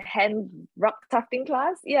hand rock tufting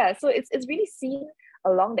class. Yeah, so it's really seen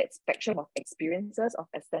along that spectrum of experiences, of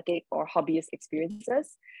aesthetic or hobbyist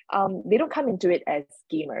experiences. They don't come into it as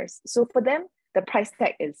gamers. So for them, the price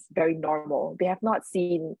tag is very normal. They have not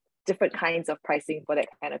seen different kinds of pricing for that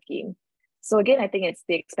kind of game. So again, I think it's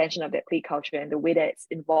the expansion of that play culture and the way that it's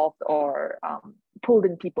involved or pulled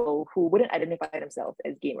in people who wouldn't identify themselves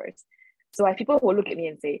as gamers. So I have people who will look at me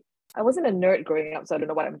and say, I wasn't a nerd growing up, so I don't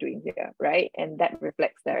know what I'm doing here, right? And that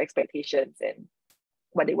reflects their expectations and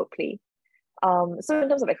what they would play. So in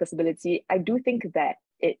terms of accessibility, I do think that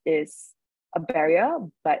it is a barrier,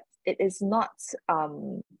 but it is not,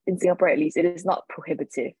 in Singapore at least, it is not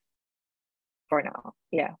prohibitive for now,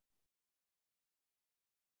 yeah.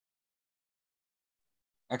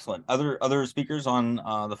 Excellent. Other speakers on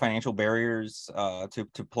the financial barriers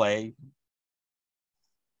to play?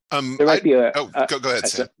 There might be a. Go ahead,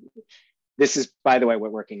 Sam. This is, by the way,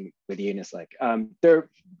 what working with Ian is like. There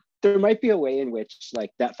might be a way in which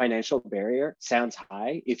like that financial barrier sounds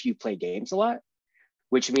high if you play games a lot,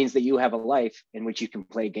 which means that you have a life in which you can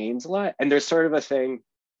play games a lot. And there's sort of a thing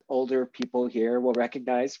older people here will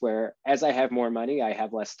recognize where as I have more money, I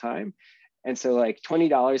have less time. And so like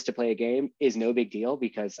 $20 to play a game is no big deal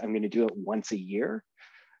because I'm going to do it once a year.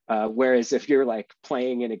 Whereas if you're like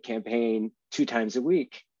playing in a campaign 2 times a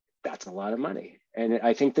week, that's a lot of money. And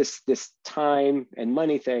I think this time and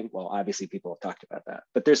money thing, well, obviously people have talked about that,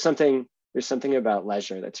 but there's something about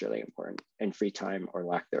leisure that's really important, and free time or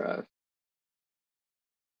lack thereof.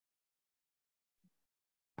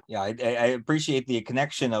 Yeah, I appreciate the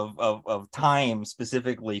connection of time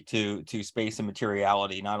specifically to space and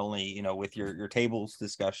materiality, not only, you know, with your tables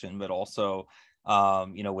discussion, but also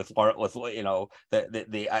you know, with you know,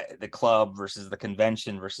 the club versus the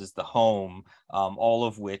convention versus the home, all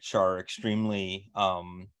of which are extremely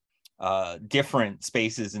different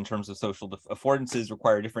spaces in terms of social affordances,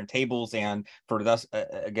 require different tables, and for us,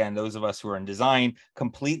 again, those of us who are in design,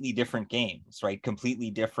 completely different games, right? Completely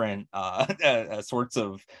different sorts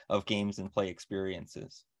of games and play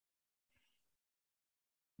experiences.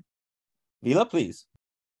 Ville, please.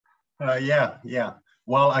 Yeah.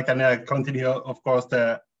 Well, I can continue. Of course,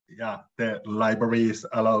 the libraries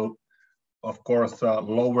allow, of course,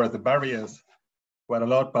 lower the barriers quite a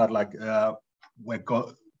lot. But like we're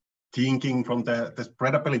thinking from the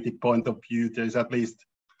spreadability point of view, there's at least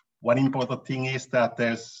one important thing is that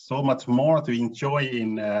there's so much more to enjoy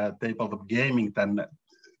in tabletop gaming than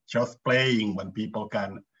just playing. When people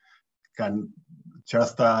can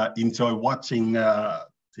just enjoy watching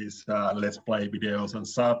these let's play videos and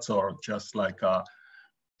such, or just like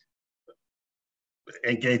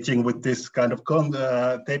engaging with this kind of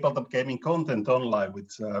tabletop gaming content online,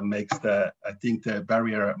 which makes I think the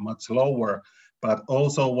barrier much lower. But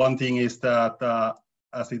also one thing is that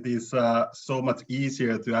as it is so much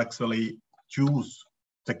easier to actually choose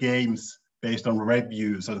the games based on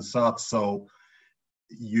reviews and such, so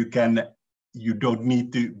you don't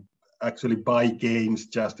need to actually buy games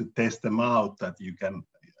just to test them out, that you can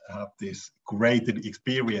have these created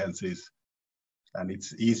experiences, and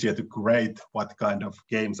it's easier to create what kind of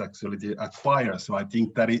games actually to acquire. So I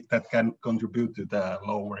think that that can contribute to the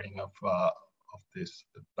lowering of this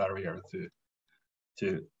barrier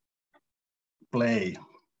to play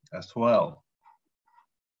as well.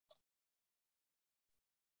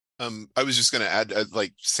 I was just going to add,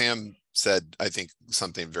 like Sam said, I think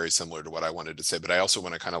something very similar to what I wanted to say, but I also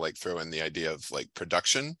want to kind of like throw in the idea of like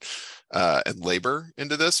production and labor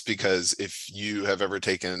into this, because if you have ever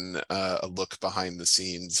taken a look behind the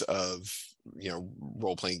scenes of, you know,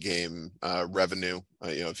 role-playing game revenue,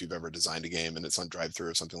 you know, if you've ever designed a game and it's on drive-through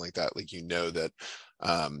or something like that, like, you know that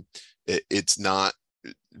it's not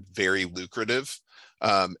very lucrative.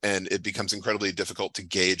 And it becomes incredibly difficult to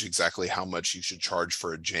gauge exactly how much you should charge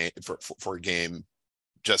for a game,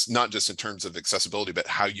 not just in terms of accessibility, but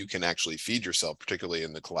how you can actually feed yourself, particularly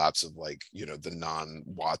in the collapse of, like, you know, the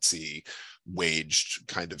non-WOTC waged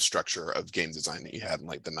kind of structure of game design that you had in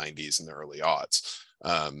like the 90s and the early aughts.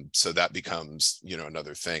 So that becomes, you know,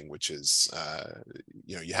 another thing, which is,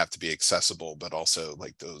 you know, you have to be accessible, but also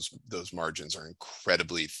like those margins are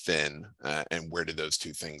incredibly thin. And where do those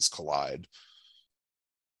two things collide?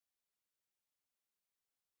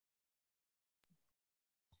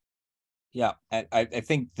 Yeah, I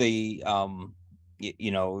think the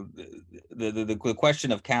you know, the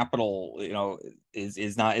question of capital, you know,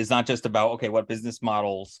 is not just about, okay, what business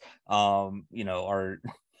models you know,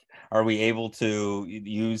 are we able to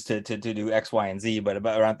use to do X, Y, and Z, but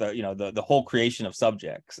about around the, you know, the whole creation of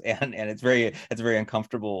subjects, and it's a very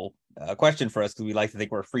uncomfortable question for us, because we like to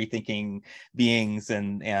think we're free thinking beings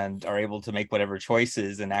and are able to make whatever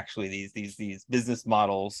choices, and actually these business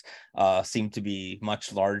models seem to be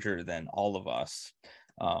much larger than all of us.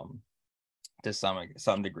 To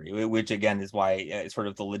some degree, which again is why sort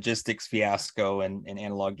of the logistics fiasco and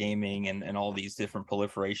analog gaming and all these different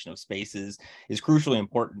proliferation of spaces is crucially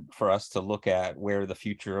important for us to look at where the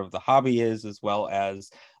future of the hobby is, as well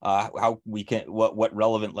as how we can, what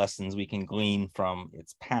relevant lessons we can glean from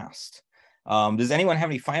its past. Does anyone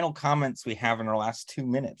have any final comments we have in our last 2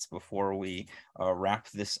 minutes before we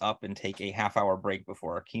wrap this up and take a half-hour break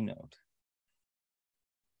before our keynote?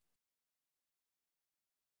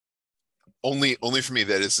 Only for me,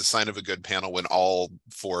 that is the sign of a good panel when all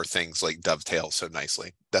 4 things like dovetail so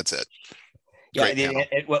nicely. That's it. Yeah,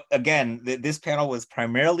 well, again, this panel was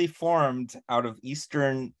primarily formed out of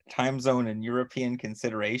Eastern time zone and European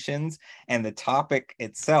considerations, and the topic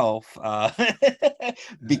itself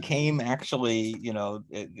became actually, you know,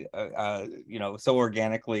 so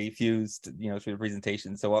organically fused, you know, through the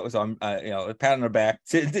presentation. So what was on, you know, a pat on the back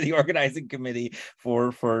to the organizing committee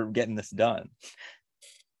for getting this done.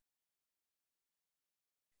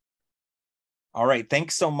 All right,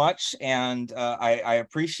 thanks so much. And I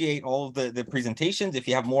appreciate all of the presentations. If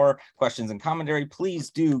you have more questions and commentary, please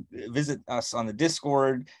do visit us on the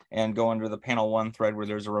Discord and go under the panel 1 thread where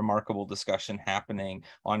there's a remarkable discussion happening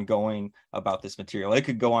ongoing about this material. It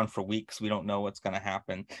could go on for weeks. We don't know what's going to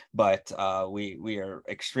happen, but we are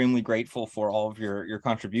extremely grateful for all of your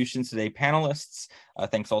contributions today, panelists.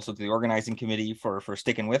 Thanks also to the organizing committee for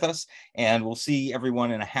sticking with us. And we'll see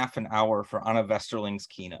everyone in a half an hour for Anna Westerling's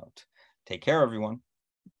keynote. Take care, everyone.